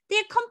people,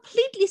 they're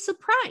completely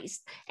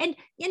surprised. And,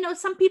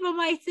 some people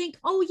might think,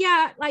 oh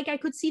yeah, like I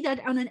could see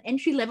that on an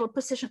entry-level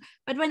position.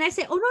 But when I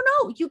say, oh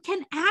no, you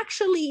can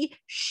actually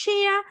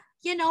share,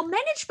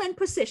 management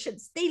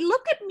positions, they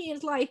look at me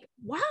as like,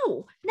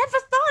 wow, never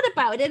thought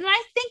about it. And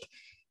I think,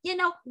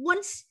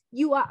 once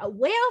you are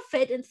aware of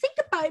it and think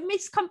about it, it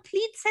makes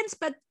complete sense.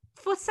 But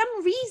for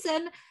some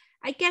reason,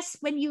 I guess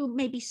when you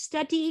may be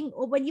studying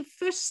or when you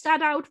first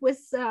start out with,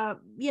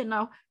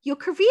 your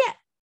career,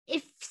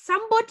 if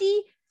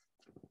somebody,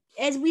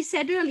 as we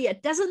said earlier,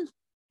 doesn't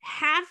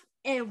have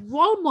a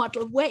role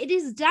model where it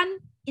is done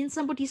in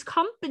somebody's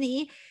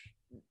company,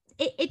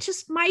 it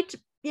just might,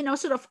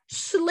 sort of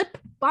slip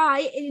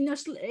by, and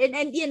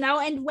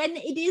when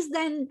it is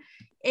then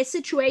a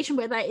situation,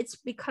 whether it's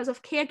because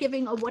of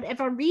caregiving or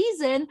whatever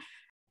reason,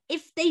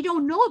 if they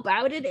don't know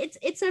about it,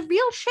 it's a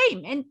real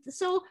shame. And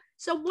so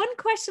one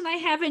question I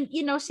have, and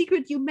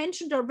Sigrid, you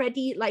mentioned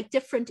already like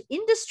different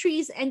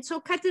industries, and so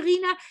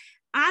Katharina,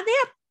 are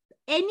there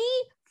any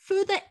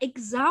further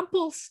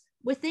examples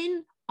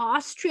within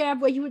Austria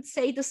where you would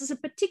say this is a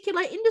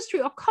particular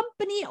industry or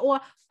company or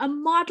a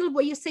model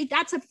where you say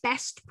that's a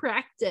best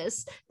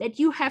practice that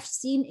you have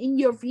seen in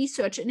your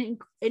research and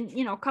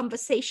in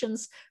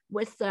conversations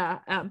with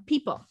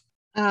people?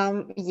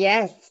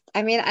 Yes,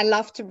 I mean, I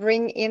love to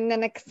bring in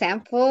an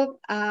example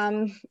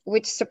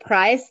which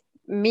surprised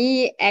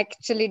me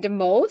actually the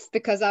most,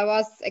 because I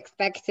was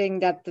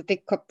expecting that the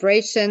big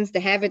corporations, they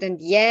have it, and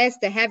yes,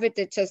 they have it,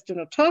 they just do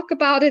not talk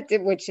about it,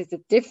 which is a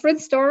different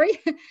story.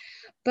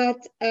 But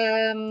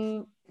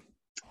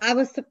I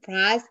was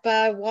surprised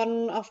by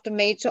one of the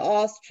major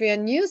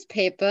Austrian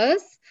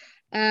newspapers.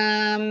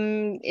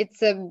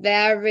 It's a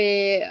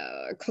very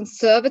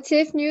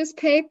conservative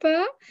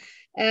newspaper.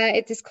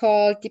 It is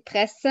called Die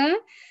Presse.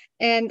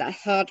 And I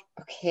thought,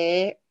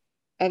 okay,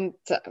 and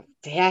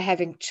they are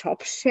having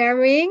job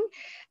sharing.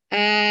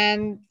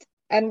 And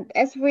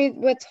as we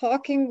were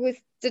talking with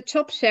the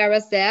job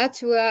sharers there,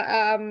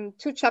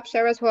 two job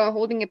sharers who are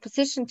holding a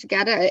position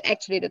together,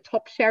 actually the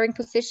top sharing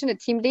position, a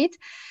team lead,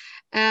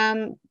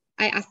 I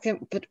asked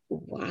him, but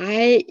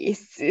why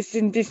is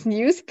in this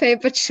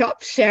newspaper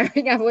job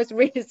sharing? I was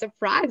really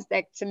surprised,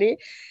 actually.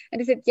 And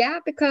he said, yeah,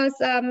 because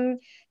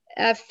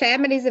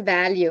family is a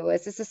value,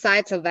 it's a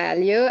societal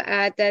value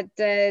that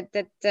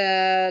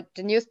the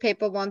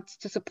newspaper wants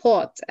to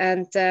support.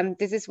 And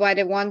this is why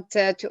they want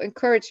to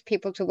encourage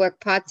people to work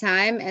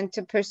part-time and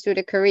to pursue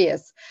their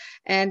careers.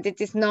 And it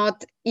is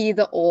not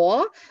either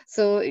or.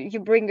 So you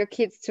bring your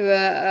kids to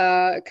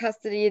a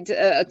custody,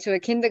 to a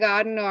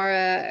kindergarten or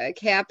a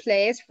care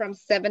place from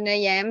 7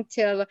 a.m.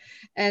 till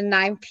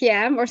 9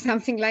 p.m. or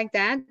something like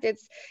that.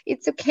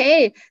 It's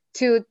okay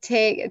to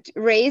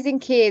raising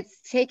kids,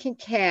 taking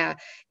care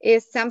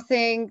is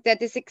something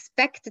that is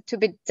expected to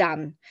be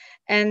done.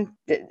 And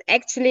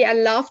actually, I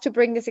love to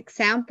bring this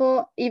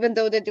example, even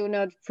though they do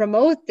not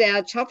promote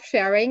their job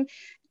sharing,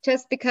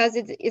 just because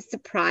it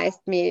surprised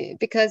me,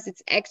 because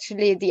it's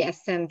actually the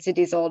essence it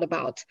is all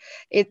about.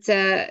 It's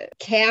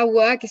care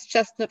work is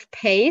just not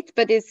paid,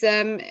 but it's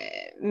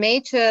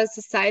major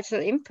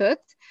societal input.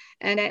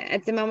 And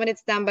at the moment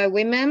it's done by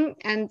women.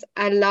 And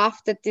I love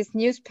that this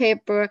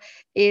newspaper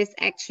is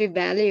actually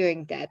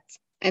valuing that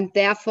and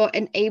therefore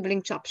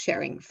enabling job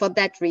sharing for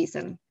that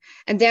reason.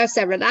 And there are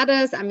several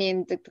others, I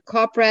mean, the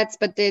corporates,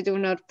 but they do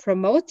not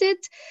promote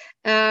it.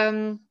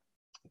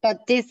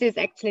 But this is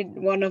actually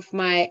one of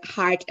my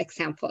heart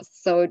examples.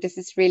 So this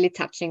is really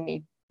touching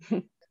me.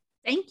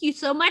 Thank you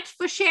so much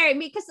for sharing,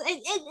 because and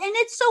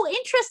it's so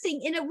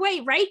interesting in a way,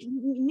 right?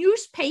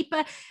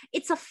 Newspaper,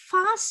 it's a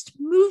fast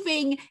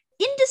moving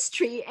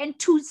industry, and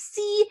to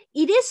see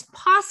it is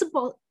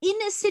possible in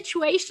a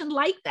situation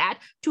like that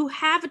to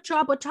have a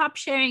job or job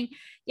sharing,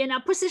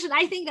 position,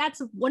 I think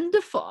that's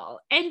wonderful.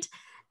 And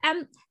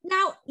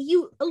now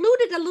you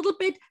alluded a little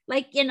bit,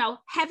 like,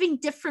 having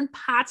different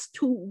parts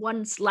to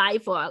one's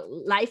life or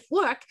life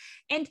work.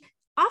 And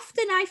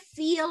often I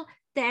feel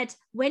that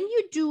when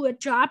you do a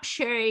job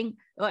sharing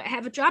or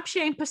have a job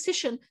sharing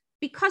position,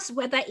 because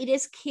whether it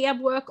is care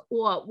work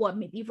or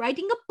maybe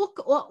writing a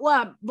book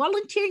or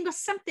volunteering or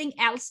something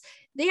else,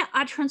 there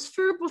are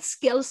transferable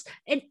skills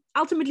and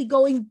ultimately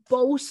going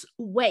both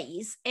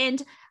ways.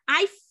 And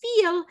I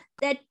feel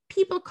that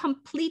people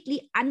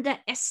completely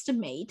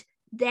underestimate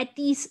that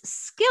these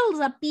skills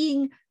are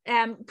being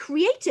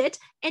created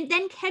and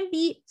then can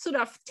be sort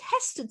of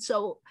tested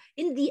so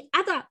in the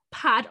other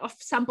part of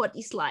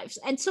somebody's lives.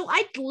 And so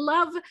I'd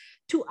love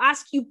to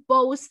ask you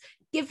both,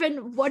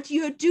 given what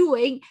you're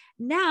doing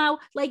now,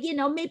 like,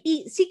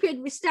 maybe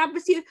Sigrid, we start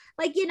with you,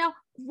 like,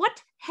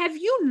 what have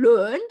you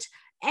learned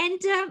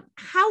and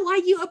how are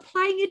you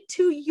applying it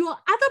to your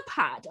other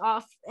part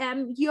of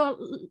your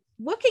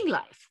working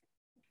life?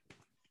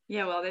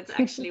 Yeah, well, that's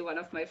actually one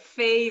of my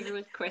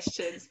favorite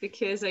questions,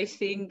 because I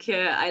think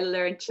I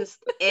learned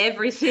just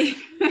everything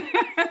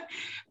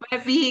by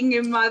being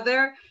a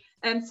mother.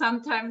 And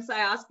sometimes I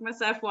ask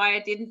myself why I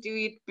didn't do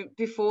it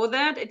before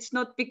that. It's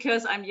not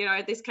because I'm,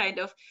 this kind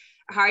of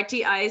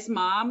hearty eyes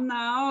mom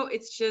now.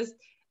 It's just,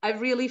 I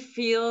really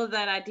feel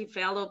that I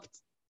developed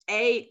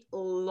a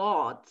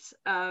lot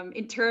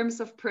in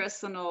terms of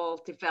personal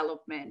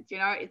development.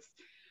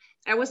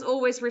 I was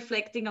always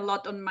reflecting a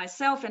lot on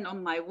myself and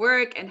on my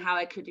work and how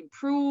I could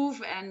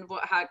improve and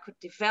how I could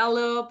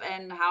develop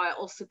and how I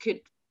also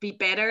could be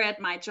better at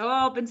my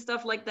job and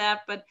stuff like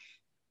that. But,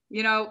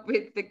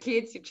 with the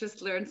kids, you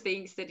just learn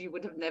things that you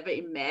would have never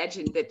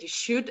imagined that you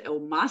should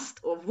or must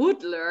or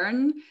would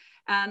learn.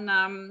 And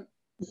I'm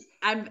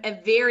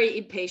a very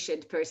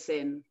impatient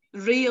person,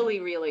 really,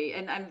 really.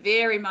 And I'm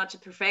very much a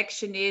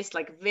perfectionist,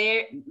 like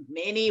very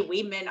many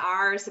women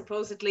are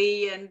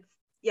supposedly. And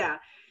yeah.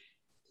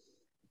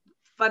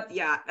 But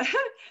yeah,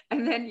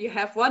 and then you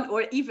have one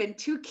or even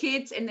two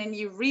kids, and then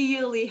you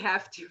really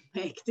have to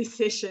make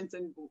decisions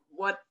and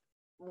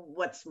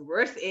what's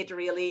worth it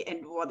really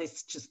and what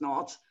is just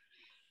not.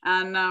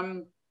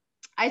 And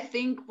I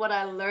think what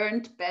I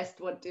learned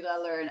best, what did I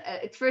learn?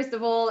 First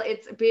of all,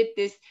 it's a bit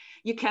this,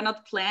 you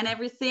cannot plan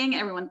everything.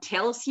 Everyone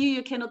tells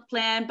you cannot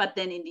plan, but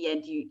then in the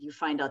end, you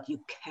find out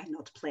you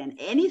cannot plan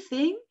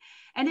anything.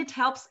 And it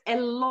helps a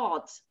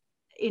lot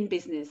in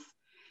business,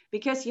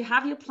 because you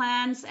have your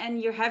plans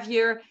and you have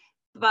your,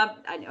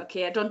 but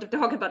okay, I don't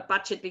talk about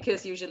budget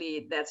because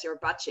usually that's your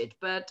budget,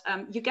 but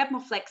you get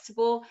more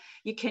flexible.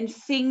 You can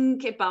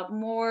think about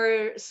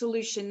more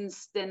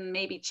solutions than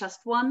maybe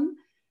just one.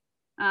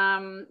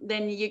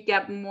 Then you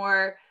get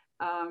more,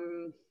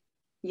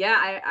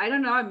 I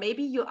don't know,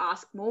 maybe you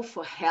ask more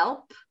for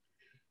help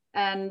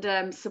and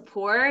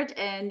support,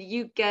 and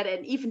you get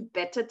an even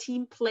better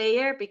team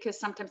player, because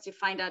sometimes you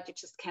find out you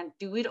just can't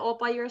do it all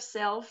by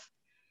yourself.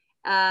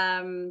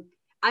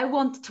 I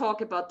won't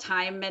talk about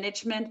time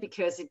management,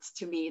 because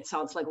to me it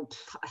sounds like,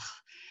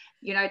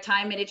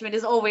 time management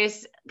is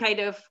always kind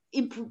of,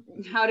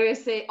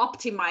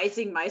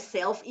 optimizing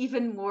myself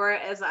even more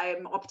as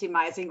I'm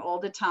optimizing all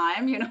the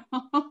time.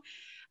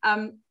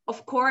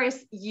 Of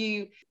course,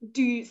 you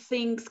do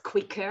things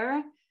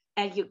quicker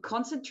and you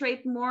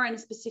concentrate more on a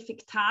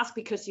specific task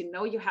because you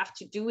have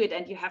to do it,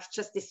 and you have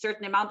just a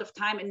certain amount of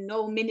time and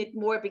no minute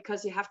more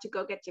because you have to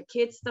go get your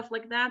kids, stuff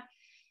like that.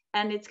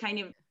 And it's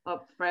kind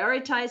of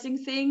prioritizing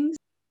things.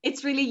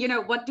 It's really,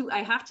 what do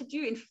I have to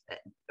do?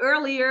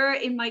 Earlier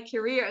in my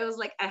career, it was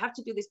like, I have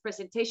to do this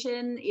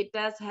presentation. It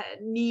does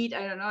need,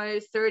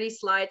 30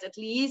 slides at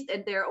least.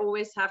 And there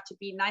always have to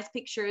be nice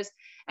pictures.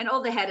 And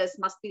all the headers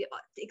must be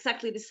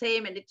exactly the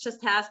same. And it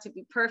just has to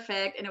be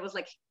perfect. And it was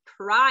like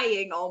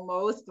crying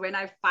almost when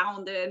I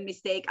found a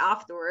mistake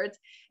afterwards.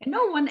 And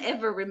no one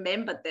ever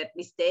remembered that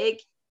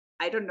mistake.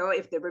 I don't know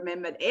if they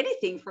remembered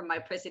anything from my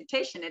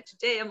presentation. And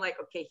today I'm like,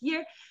 okay,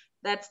 here,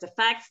 that's the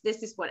facts.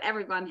 This is what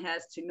everyone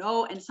has to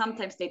know. And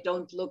sometimes they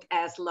don't look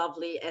as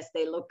lovely as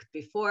they looked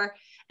before.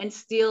 And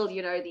still,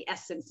 the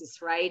essence is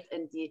right.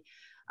 And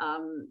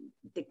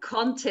the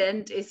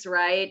content is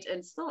right.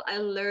 And so I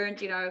learned,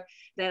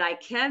 that I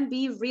can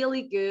be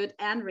really good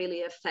and really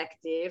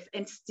effective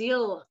and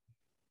still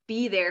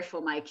be there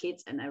for my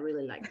kids, and I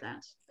really like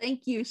that. Thank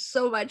you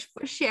so much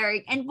for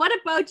sharing. And what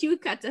about you,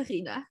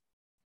 Katharina?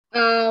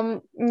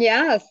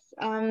 Yes.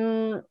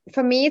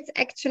 For me, it's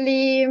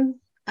actually,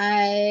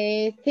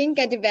 I think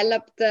I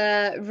developed the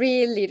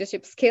real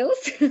leadership skills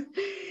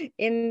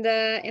in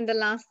the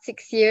last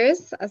 6 years.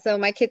 So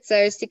my kids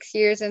are 6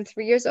 years and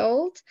 3 years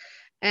old,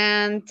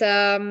 and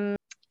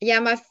yeah,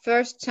 my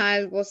first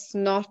child was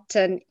not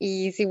an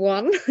easy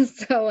one.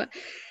 So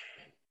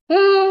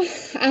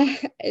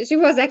she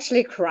was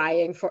actually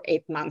crying for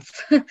 8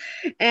 months,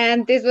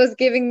 and this was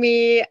giving me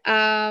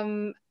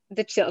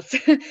the chills.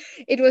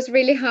 It was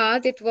really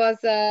hard. It was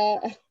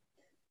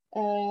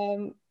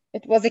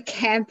a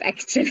camp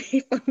actually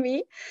for me,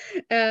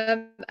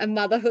 a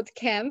motherhood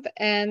camp,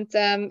 and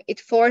it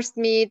forced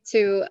me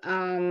to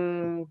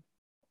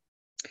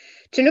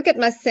look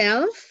at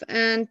myself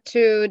and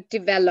to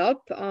develop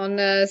on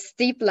a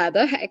steep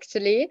ladder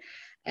actually,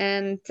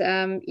 and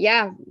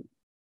yeah.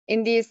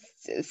 In these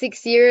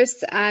 6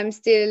 years, I'm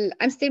still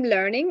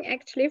learning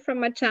actually from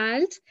my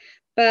child,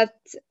 but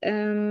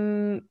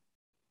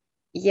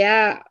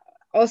yeah,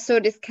 also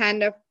this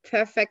kind of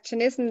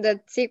perfectionism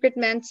that Sigrid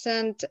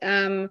mentioned.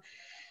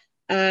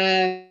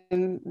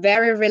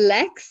 Very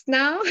relaxed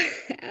now.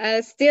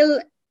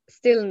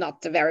 Still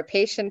not a very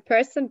patient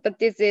person, but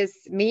this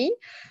is me,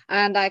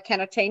 and I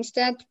cannot change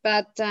that.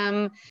 But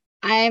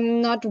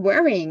I'm not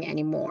worrying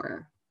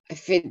anymore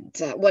if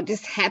what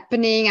is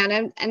happening,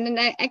 and then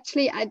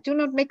I do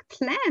not make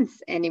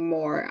plans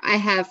anymore. I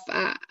have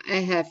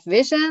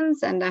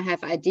visions, and I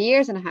have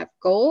ideas, and I have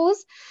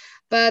goals,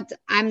 but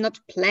I'm not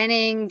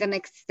planning the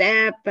next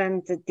step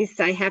and this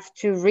I have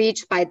to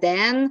reach by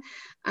then.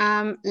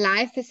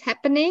 Life is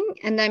happening,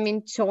 and I'm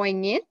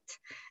enjoying it,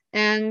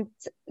 and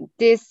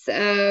this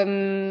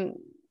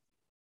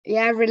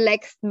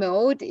relaxed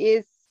mode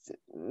is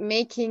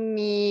making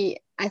me,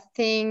 I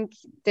think,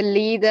 the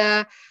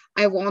leader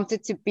I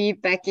wanted to be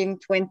back in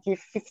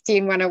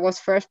 2015 when I was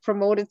first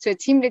promoted to a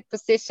team lead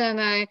position.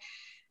 I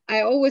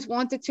always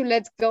wanted to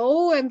let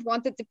go and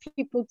wanted the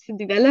people to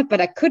develop,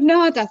 but I could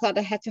not. I thought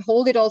I had to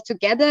hold it all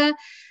together.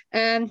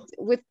 And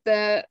with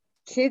the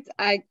kids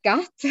I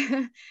got,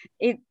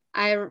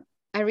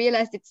 I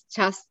realized it's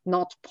just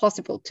not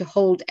possible to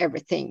hold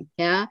everything.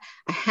 Yeah,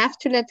 I have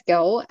to let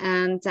go,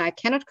 and I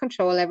cannot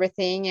control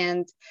everything.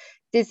 And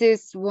this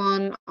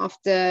was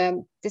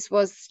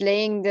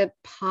laying the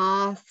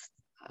path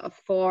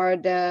for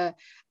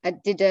I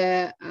did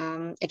a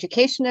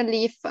educational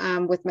leave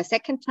with my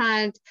second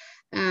child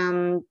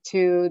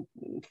to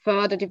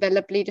further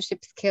develop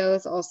leadership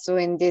skills also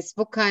in this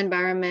VUCA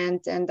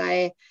environment. And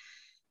I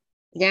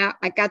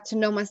got to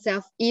know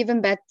myself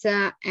even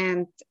better.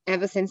 And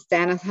ever since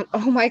then, I thought,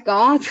 oh my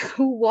God,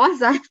 who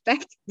was I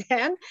back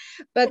then?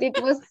 But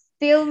it was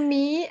still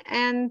me,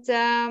 and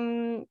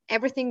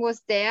everything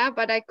was there,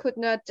 but I could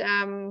not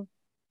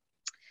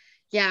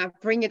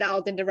bring it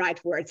out in the right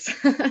words.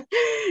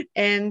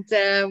 And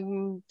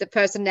the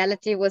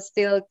personality was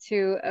still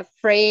too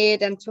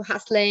afraid and too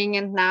hustling.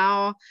 And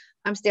now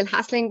I'm still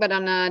hustling, but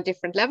on a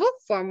different level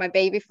for my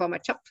baby, for my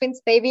Chop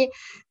Twins baby.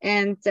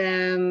 And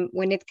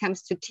when it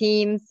comes to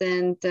teams,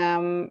 and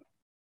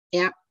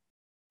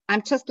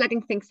I'm just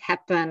letting things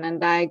happen,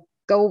 and I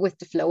go with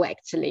the flow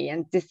actually.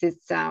 And this is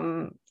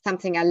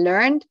something I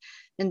learned,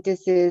 and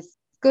this is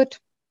good.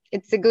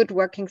 It's a good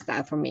working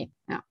style for me.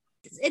 Yeah.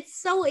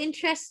 It's so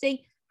interesting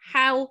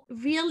how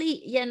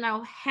really,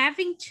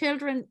 having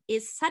children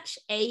is such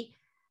a,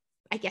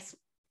 I guess,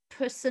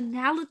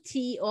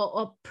 personality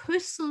or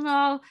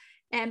personal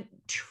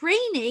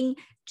training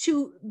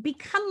to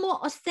become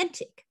more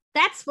authentic.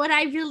 That's what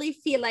I really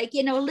feel like,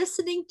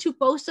 listening to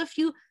both of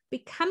you,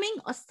 becoming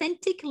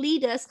authentic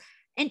leaders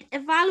and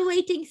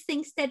evaluating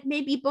things that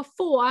maybe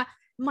before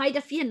might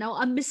have,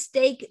 a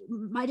mistake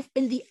might have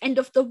been the end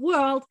of the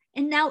world.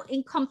 And now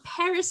in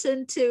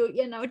comparison to,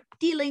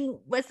 dealing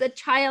with a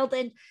child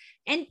and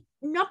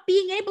not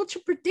being able to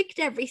predict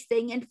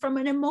everything, and from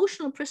an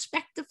emotional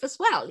perspective as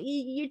well,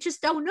 you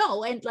just don't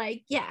know. And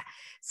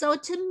so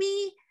to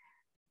me,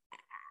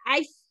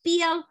 I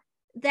feel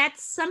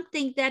that's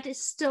something that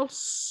is still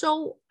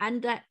so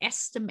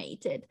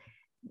underestimated,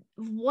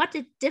 what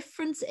a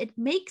difference it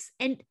makes.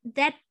 And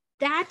that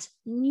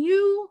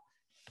new,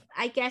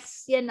 I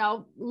guess,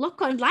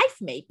 look on life,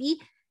 maybe,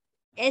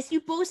 as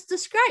you both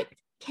described,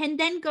 can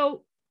then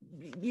go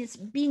is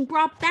being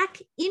brought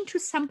back into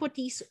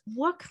somebody's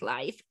work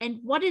life, and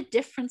what a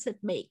difference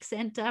it makes.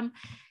 And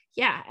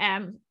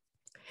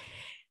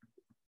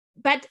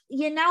but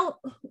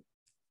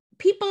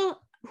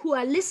people who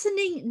are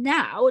listening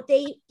now,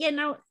 they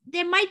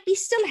might be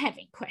still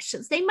having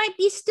questions. They might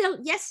be still,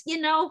 yes,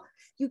 you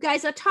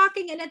guys are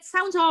talking and it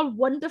sounds all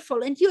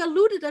wonderful. And you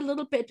alluded a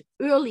little bit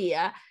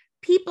earlier,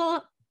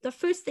 people, the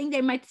first thing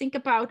they might think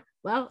about,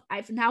 well,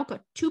 I've now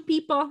got 2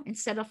 people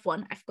instead of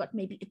 1. I've got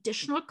maybe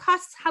additional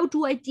costs. How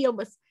do I deal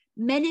with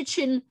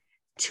managing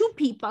 2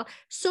 people?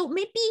 So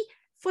maybe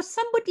for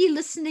somebody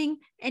listening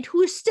and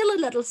who is still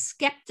a little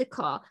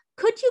skeptical,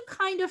 could you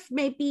kind of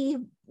maybe,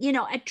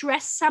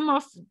 address some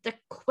of the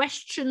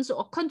questions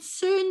or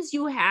concerns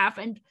you have,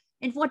 and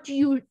what do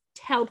you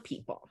tell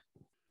people?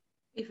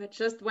 If I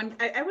just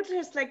want, I would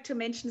just like to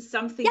mention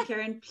something, Yeah.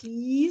 Karen,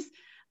 please.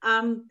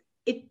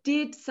 It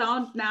did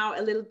sound now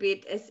a little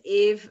bit as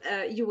if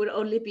you would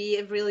only be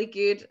a really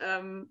good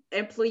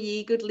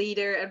employee, good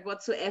leader, and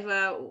whatsoever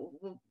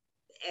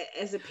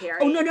as a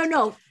parent. Oh,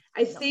 no.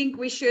 I think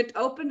we should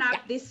open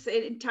up this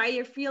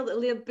entire field a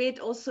little bit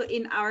also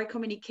in our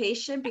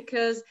communication,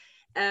 because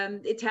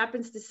it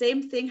happens, the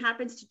same thing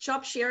happens to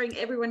job sharing.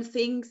 Everyone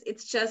thinks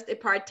it's just a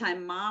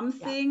part-time mom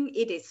thing.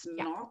 It is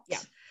not.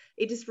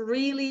 It is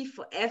really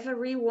for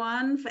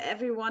everyone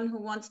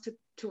who wants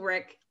to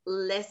work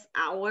less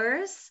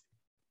hours.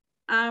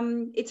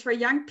 It's for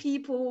young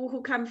people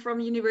who come from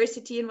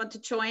university and want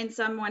to join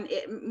someone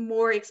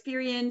more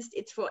experienced.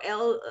 It's for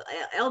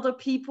elder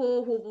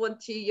people who want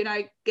to,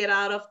 get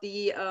out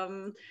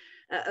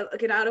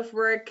of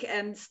work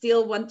and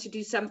still want to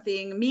do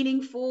something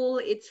meaningful.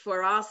 It's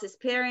for us as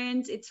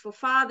parents. It's for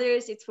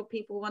fathers. It's for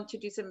people who want to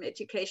do some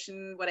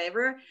education,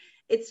 whatever.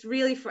 It's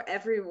really for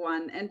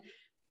everyone. And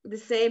the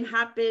same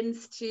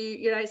happens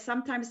to,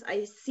 sometimes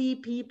I see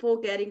people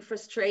getting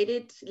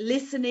frustrated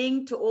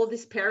listening to all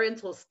this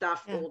parental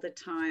stuff all the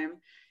time.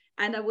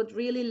 And I would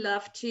really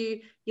love to,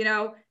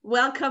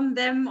 welcome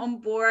them on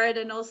board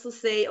and also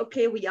say,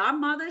 okay, we are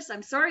mothers.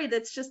 I'm sorry,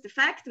 that's just a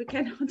fact. We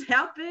cannot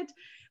help it.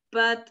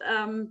 But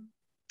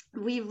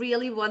we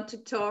really want to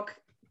talk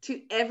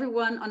to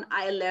everyone on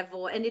eye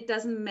level. And it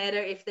doesn't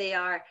matter if they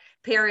are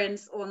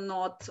parents or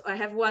not, or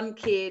have one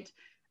kid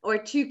or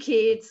two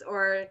kids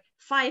or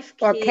 5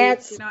 kids, or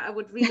cats. I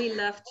would really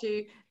love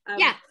to.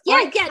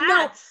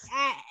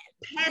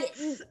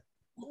 Pets,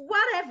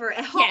 whatever,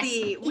 a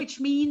hobby, which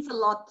means a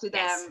lot to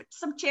them.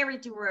 Some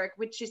charity work,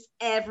 which is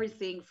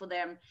everything for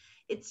them.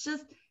 It's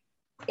just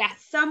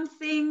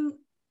something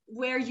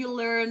where you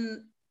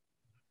learn,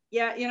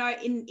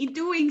 in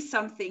doing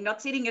something,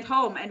 not sitting at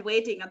home and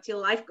waiting until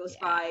life goes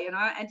by,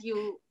 and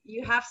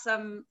you have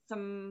some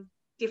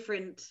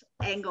different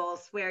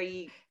angles where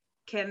you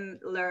can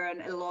learn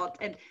a lot,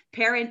 and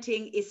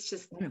parenting is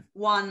just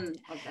one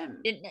of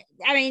them.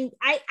 I mean,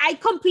 I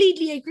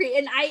completely agree,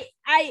 and I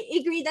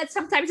agree that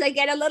sometimes I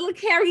get a little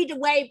carried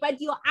away, but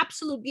you're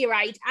absolutely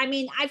right. I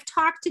mean, I've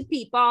talked to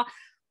people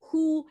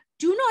who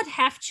do not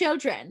have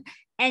children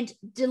and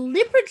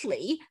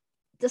deliberately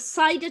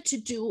decided to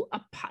do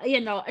a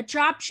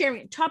top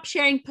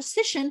sharing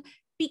position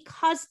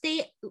because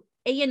they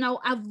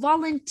are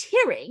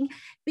volunteering,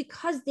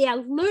 because they are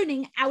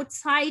learning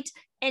outside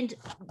and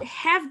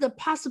have the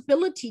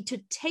possibility to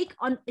take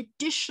on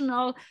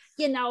additional,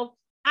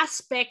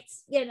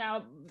 aspects,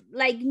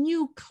 like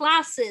new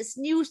classes,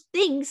 new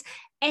things,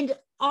 and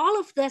all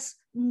of this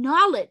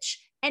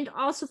knowledge. And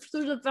also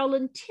through the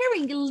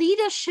volunteering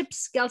leadership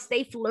skills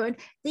they've learned,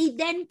 they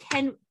then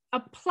can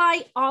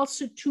apply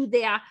also to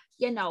their,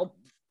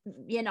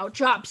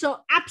 job. So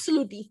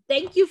absolutely.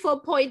 Thank you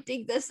for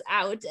pointing this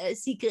out,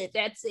 Sigrid.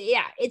 That's,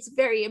 it's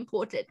very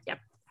important.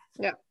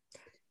 Yeah.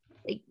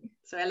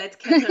 So I let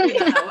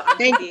Katharina know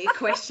answer the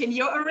question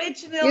you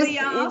originally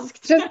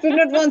asked. Just do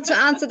not want to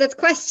answer that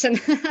question.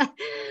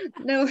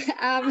 No.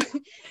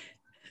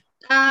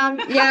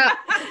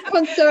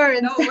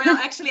 Concerns. No, well,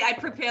 actually, I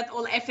prepared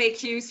all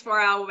FAQs for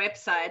our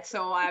website,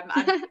 so I'm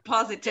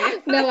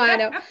positive. No, I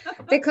know.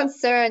 The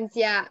concerns,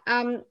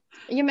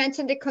 you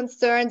mentioned the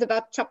concerns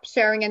about job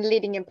sharing and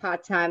leading in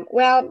part-time.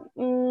 Well,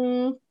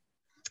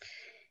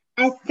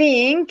 I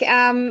think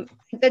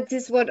that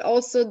is what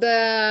also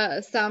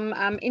some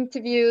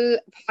interview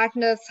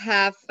partners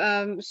have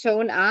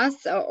shown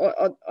us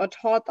or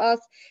taught us,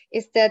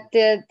 is that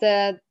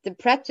the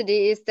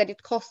prejudice is that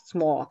it costs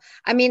more.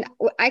 I mean,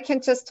 I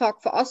can just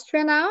talk for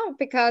Austria now,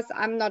 because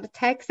I'm not a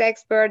tax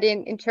expert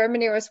in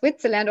Germany or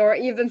Switzerland or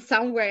even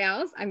somewhere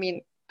else. I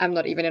mean, I'm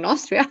not even in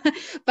Austria,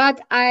 but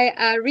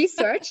I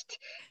researched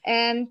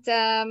and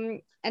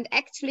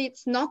actually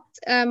it's not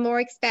more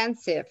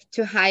expensive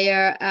to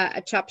hire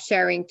a job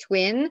sharing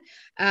twin,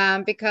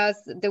 because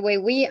the way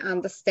we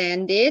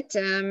understand it,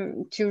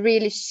 to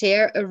really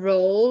share a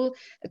role,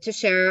 to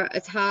share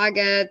a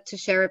target, to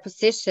share a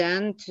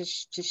position, to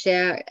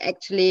share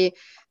actually,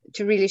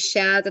 to really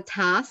share the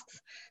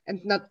tasks,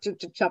 and not to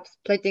job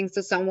splitting,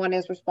 so someone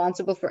is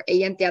responsible for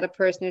A and the other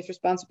person is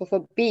responsible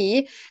for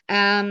B.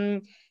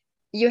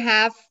 You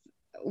have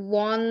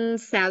one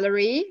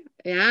salary,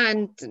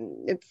 and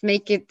it's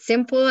make it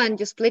simple, and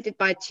you split it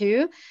by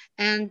 2,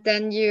 and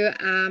then you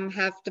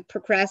have the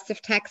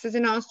progressive taxes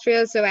in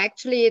Austria. So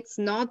actually it's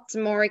not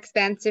more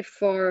expensive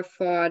for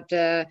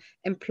the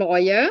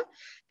employer.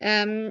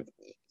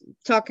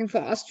 Talking for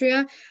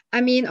Austria, I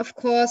mean, of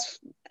course,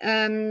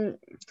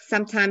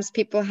 sometimes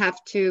people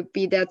have to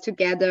be there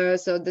together,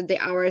 so that the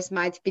hours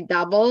might be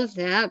doubled,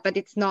 but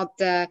it's not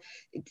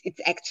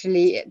it's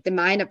actually the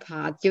minor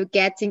part. You're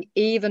getting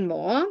even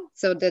more,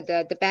 so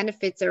the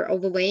benefits are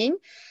overweighing.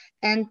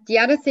 And the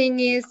other thing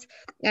is,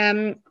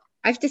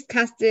 I've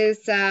discussed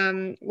this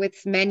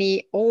with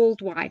many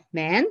old white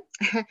men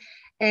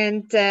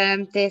And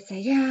they say,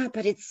 yeah,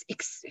 but it's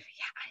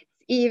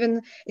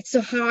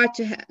so hard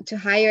to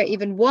hire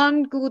even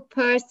one good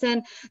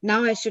person.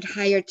 Now I should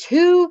hire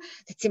two.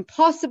 It's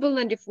impossible.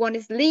 And if one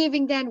is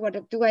leaving, then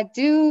what do I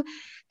do?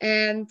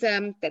 And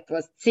that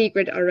was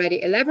Sigrid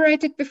already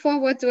elaborated before.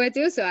 What do I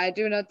do? So I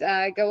do not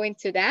go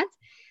into that.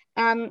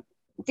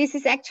 This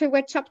is actually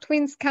where Job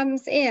Twins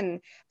comes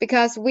in,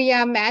 because we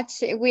are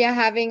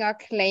having our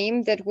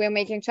claim that we're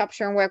making job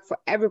sharing work for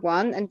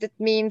everyone, and that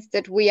means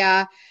that we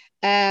are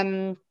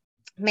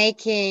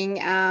making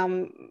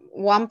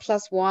 1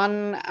 +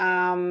 1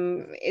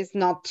 is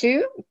not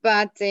 2,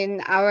 but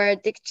in our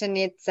diction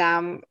it's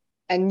a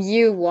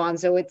new one,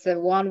 so it's a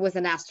 1 with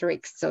an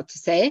asterisk, so to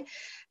say,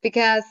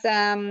 because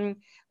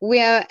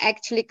we are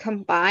actually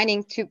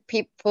combining 2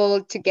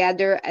 people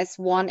together as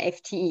 1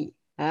 FTE.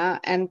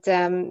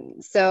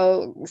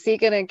 So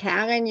Sigrid and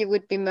Karen, you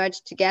would be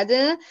merged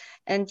together,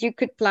 and you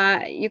could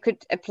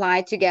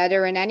apply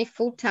together in any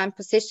full-time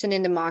position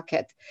in the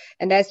market.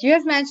 And as you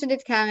have mentioned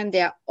it, Karen,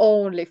 there are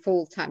only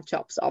full-time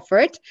jobs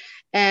offered.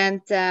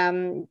 And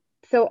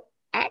so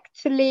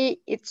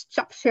actually it's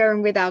job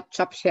sharing without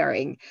job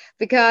sharing,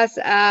 because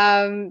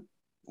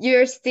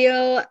you're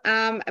still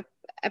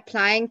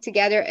applying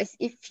together as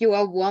if you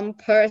are one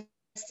person.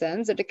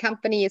 So the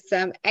company is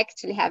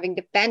actually having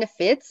the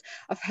benefits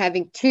of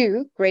having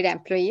 2 great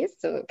employees,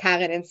 so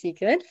Karen and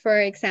Sigrid, for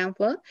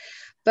example.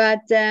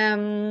 But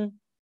you're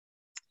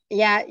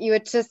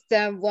just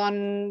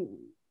 1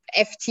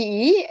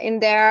 FTE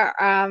in there,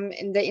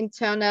 in the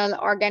internal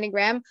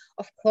organigram.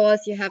 Of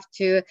course, you have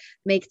to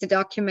make the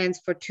documents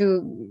for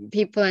 2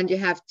 people, and you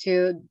have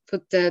to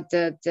put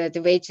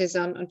the wages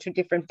on 2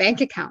 different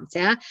bank accounts.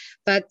 Yeah,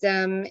 but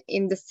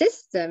in the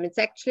system, it's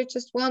actually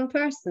just 1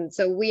 person.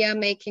 So we are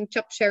making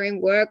job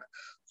sharing work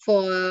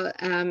for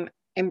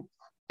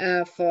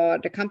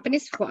the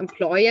companies, for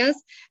employers,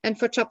 and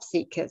for job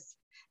seekers.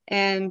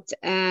 And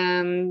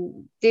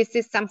this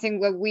is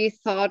something where we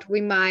thought we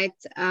might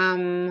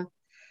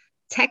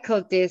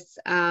tackle this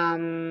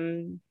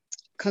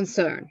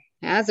concern.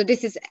 Yeah? So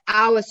this is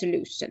our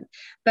solution.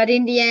 But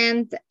in the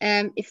end,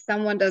 if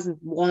someone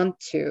doesn't want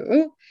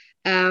to,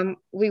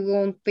 we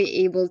won't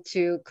be able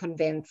to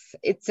convince.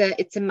 It's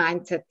a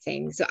mindset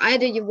thing. So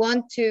either you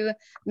want to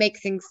make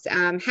things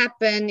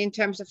happen in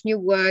terms of new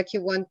work,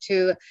 you want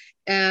to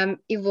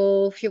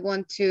evolve, you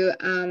want to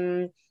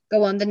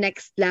go on the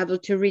next level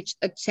to reach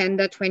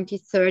Agenda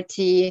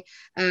 2030,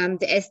 the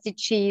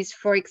SDGs,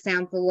 for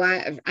example.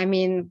 I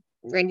mean,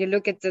 when you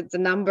look at the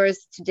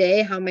numbers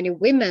today, how many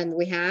women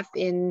we have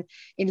in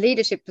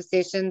leadership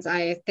positions,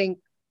 I think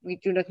we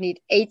do not need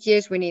 8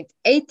 years, we need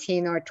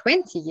 18 or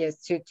 20 years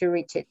to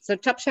reach it. So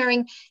job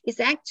sharing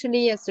is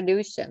actually a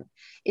solution.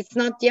 It's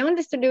not the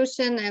only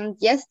solution, and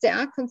yes, there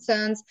are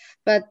concerns,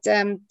 but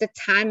the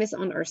time is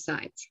on our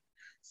side.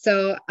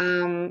 So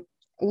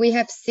we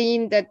have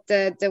seen that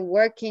the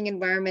working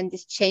environment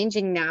is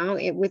changing now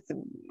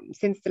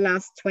since the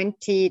last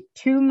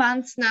 22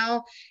 months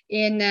now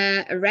in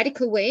a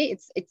radical way.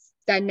 It's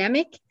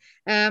dynamic,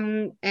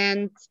 and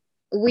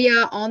we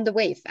are on the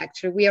wave.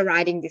 Actually, we are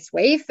riding this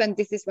wave, and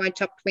this is why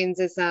Job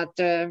Twins is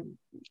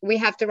we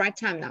have the right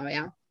time now.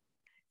 Yeah.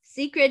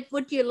 Sigrid,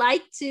 would you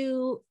like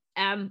to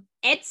add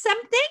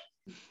something?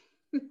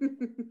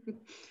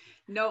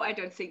 No, I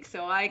don't think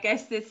so. I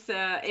guess this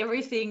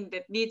everything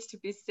that needs to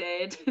be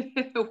said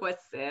was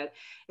said.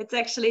 It's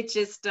actually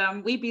just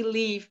we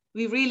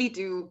really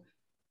do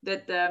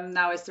that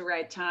now is the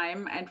right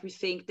time, and we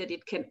think that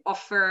it can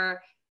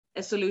offer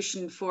a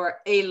solution for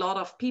a lot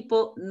of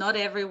people, not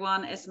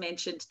everyone, as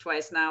mentioned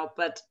twice now,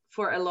 but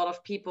for a lot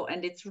of people.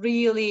 And it's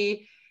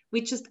really,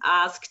 we just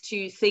ask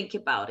to think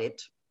about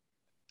it.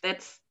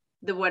 That's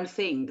the one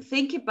thing.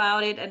 Think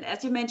about it. And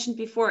as you mentioned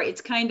before, it's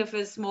kind of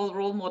a small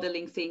role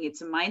modeling thing. It's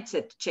a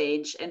mindset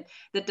change, and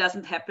that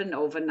doesn't happen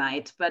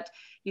overnight, but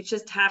you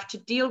just have to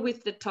deal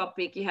with the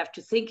topic. You have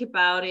to think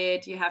about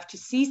it. You have to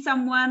see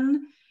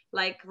someone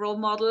like role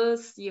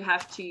models. You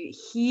have to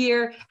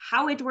hear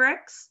how it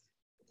works.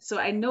 So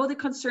I know the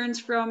concerns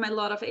from a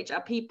lot of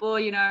HR people,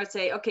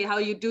 say, okay, how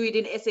you do it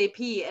in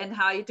SAP and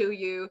how do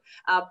you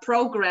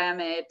program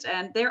it?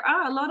 And there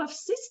are a lot of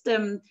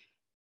system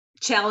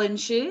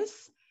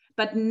challenges,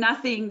 but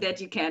nothing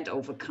that you can't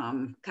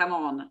overcome. Come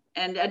on.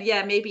 And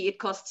yeah, maybe it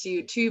costs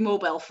you 2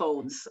 mobile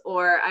phones,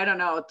 or I don't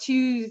know,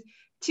 two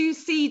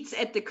seats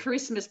at the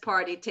Christmas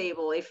party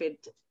table if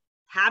it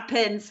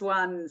happens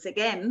once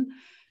again.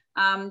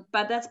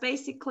 But that's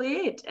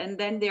basically it. And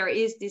then there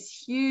is this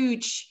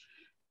huge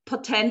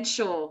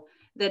potential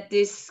that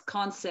this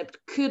concept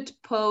could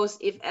pose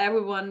if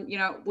everyone,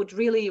 would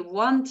really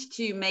want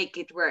to make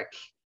it work.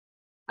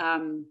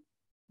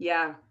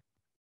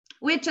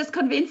 We're just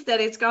convinced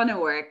that it's gonna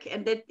work,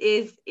 and it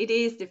is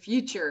the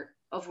future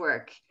of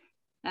work,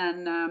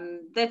 and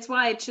that's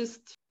why it's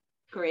just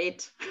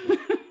great.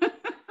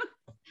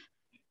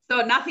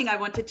 So nothing I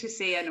wanted to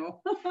say, I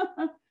know.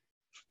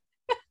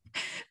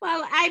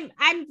 Well,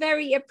 I'm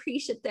very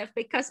appreciative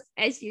because,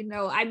 as you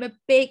know, I'm a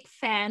big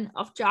fan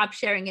of job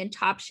sharing and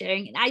top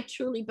sharing, and I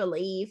truly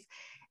believe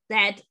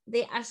that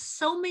there are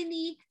so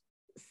many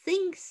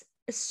things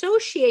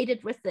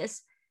associated with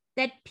this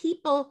that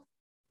people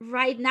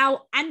right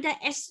now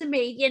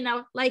underestimate,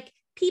 like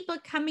people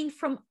coming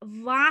from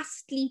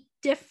vastly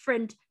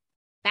different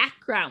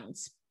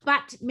backgrounds,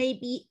 but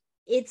maybe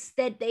it's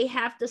that they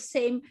have the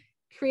same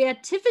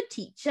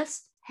creativity,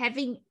 just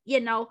having,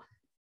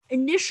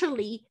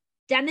 initially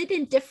done it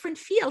in different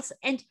fields.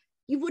 And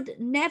you would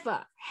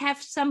never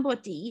have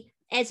somebody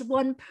as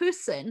one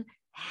person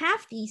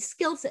have these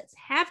skill sets,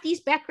 have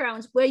these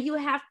backgrounds, where you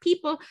have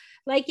people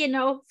like,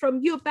 from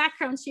your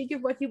backgrounds,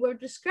 what you were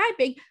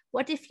describing.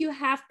 What if you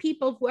have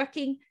people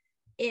working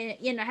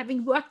in,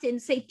 having worked in,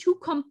 say, 2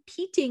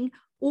 competing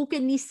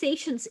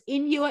organizations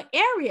in your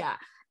area,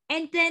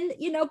 and then,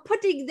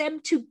 putting them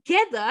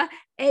together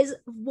as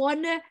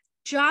one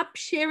job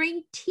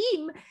sharing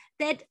team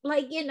that,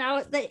 like,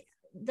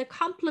 the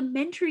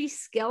complementary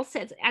skill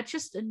sets are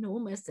just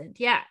enormous. And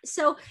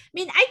so,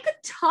 I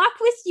could talk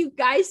with you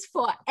guys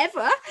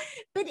forever,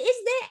 but is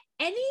there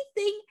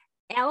anything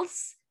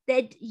else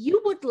that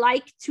you would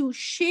like to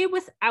share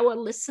with our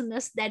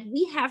listeners that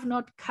we have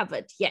not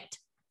covered yet?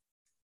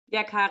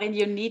 Yeah, Karin,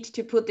 you need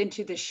to put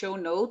into the show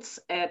notes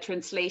a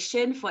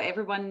translation for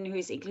everyone who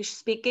is English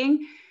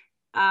speaking,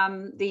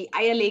 the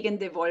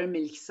eierlegende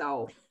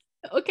Wollmilchsau.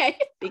 Okay.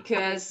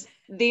 Because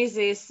this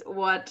is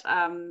what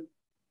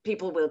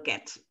people will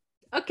get.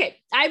 Okay,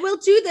 I will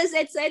do this.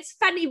 It's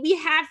funny. We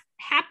have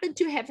happened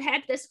to have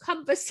had this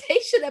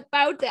conversation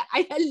about the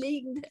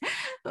eierlegende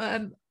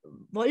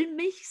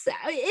Wollmilchsau.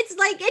 It's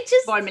like,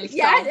 Wollmilchsau.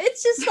 Yeah,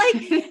 it's just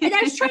like, and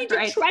I was trying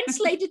to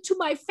translate it to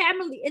my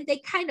family, and they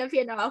kind of,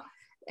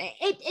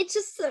 it's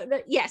just,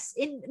 yes,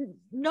 in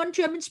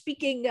non-German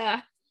speaking.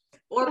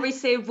 Or we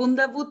say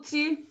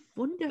Wunderwutzi.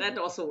 That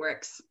also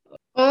works.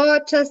 Or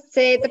just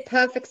say the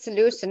perfect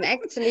solution.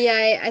 Actually,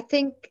 I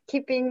think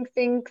keeping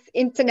things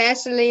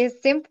internationally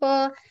is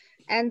simple,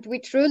 and we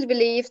truly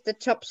believe that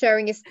job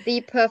sharing is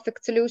the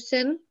perfect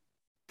solution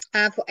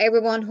for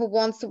everyone who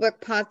wants to work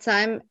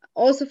part-time,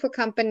 also for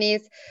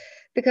companies,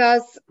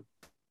 because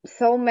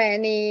so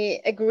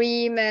many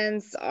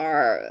agreements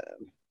are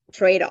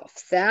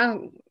trade-offs. Yeah?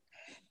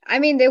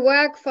 They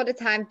work for the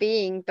time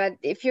being, but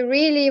if you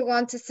really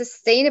want a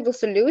sustainable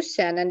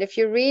solution, and if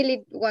you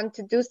really want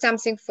to do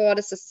something for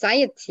the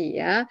society,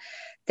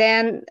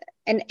 then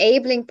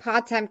enabling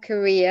part-time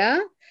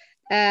career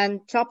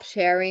and job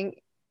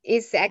sharing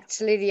is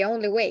actually the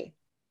only way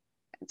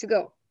to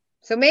go.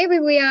 So maybe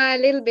we are a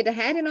little bit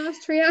ahead in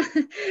Austria,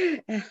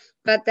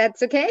 but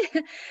that's okay.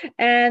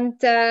 And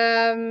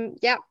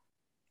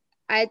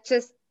I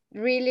just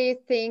really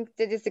think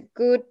that is a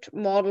good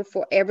model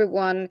for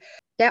everyone.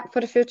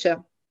 For the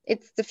future.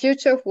 It's the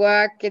future of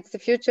work. It's the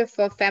future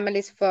for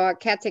families, for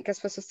caretakers,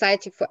 for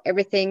society, for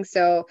everything.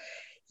 So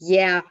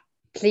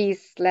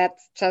please,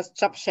 let's just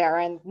job share.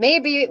 And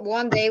maybe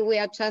one day we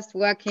are just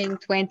working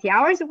 20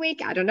 hours a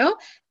week. I don't know,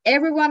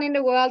 everyone in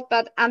the world.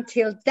 But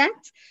until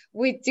that,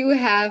 we do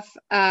have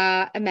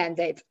a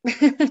mandate.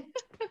 And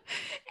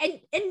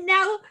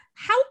now,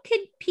 how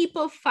can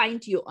people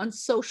find you on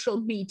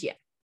social media?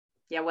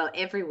 Yeah, well,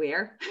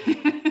 everywhere.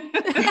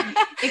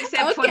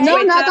 Except for Twitter.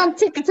 No, not on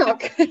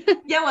TikTok.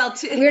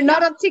 We're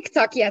not on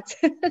TikTok yet.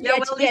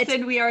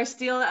 Listen, we are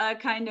still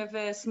kind of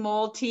a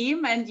small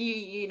team, and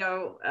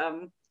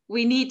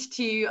we need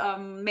to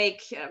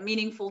make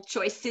meaningful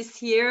choices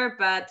here.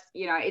 But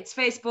it's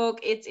Facebook,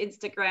 it's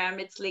Instagram,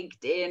 it's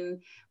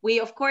LinkedIn.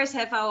 We of course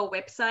have our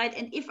website,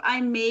 and if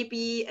I may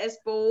be as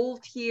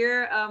bold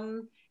here,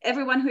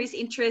 everyone who is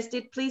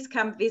interested, please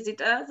come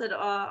visit us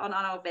on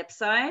our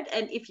website.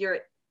 And if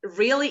you're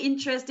really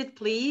interested,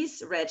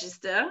 please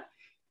register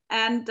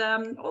and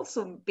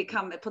also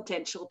become a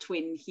potential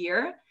twin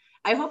here.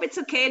 I hope it's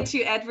okay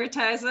to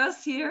advertise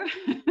us here.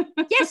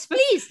 Yes,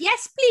 please.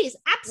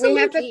 Absolutely.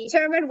 We have a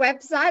German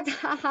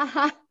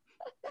website.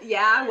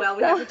 Yeah, well,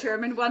 we have a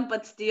German one,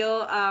 but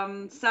still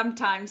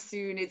sometime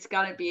soon it's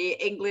gonna be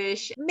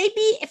English.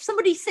 Maybe if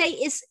somebody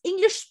is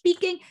English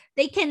speaking,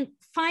 they can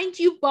find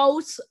you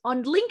both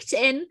on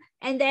LinkedIn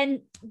and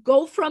then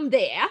go from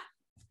there.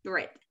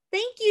 Right.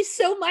 Thank you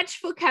so much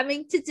for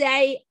coming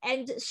today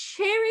and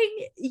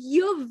sharing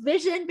your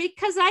vision,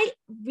 because I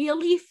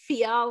really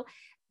feel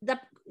the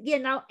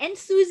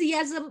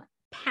enthusiasm,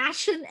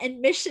 passion, and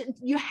mission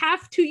you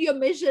have to your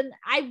mission.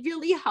 I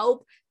really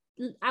hope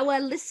our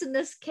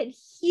listeners can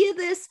hear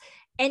this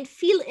and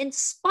feel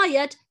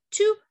inspired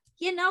to,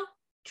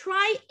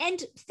 try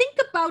and think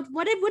about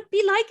what it would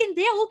be like in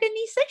their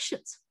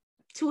organizations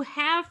to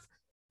have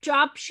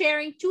job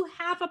sharing, to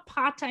have a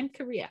part-time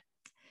career.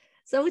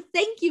 So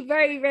thank you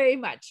very, very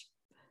much.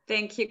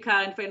 Thank you,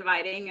 Karin, for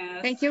inviting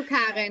us. Thank you,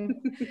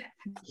 Karin.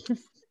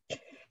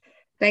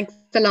 Thanks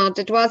a lot.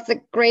 It was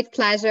a great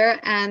pleasure.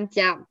 And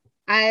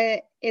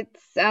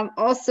it's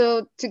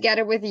also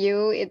together with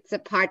you, it's a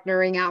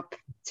partnering up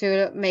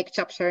to make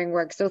job sharing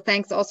work. So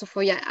thanks also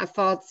for your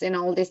efforts in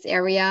all this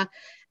area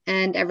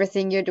and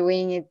everything you're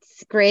doing.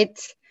 It's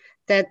great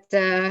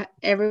that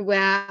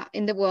everywhere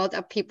in the world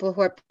are people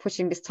who are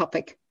pushing this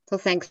topic. So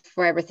thanks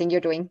for everything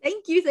you're doing.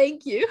 Thank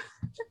you.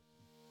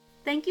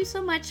 Thank you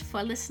so much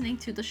for listening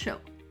to the show.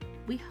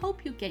 We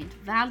hope you gained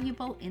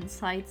valuable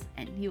insights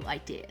and new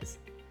ideas.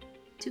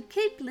 To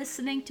keep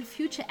listening to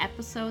future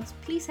episodes,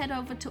 please head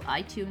over to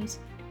iTunes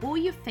or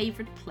your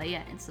favorite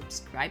player and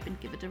subscribe and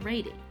give it a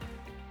rating.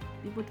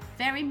 We would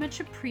very much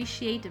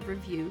appreciate a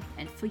review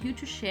and for you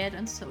to share it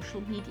on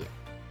social media,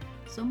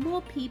 so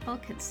more people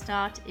can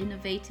start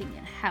innovating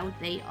in how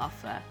they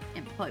offer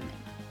employment.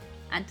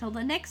 Until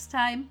the next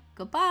time,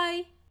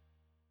 goodbye!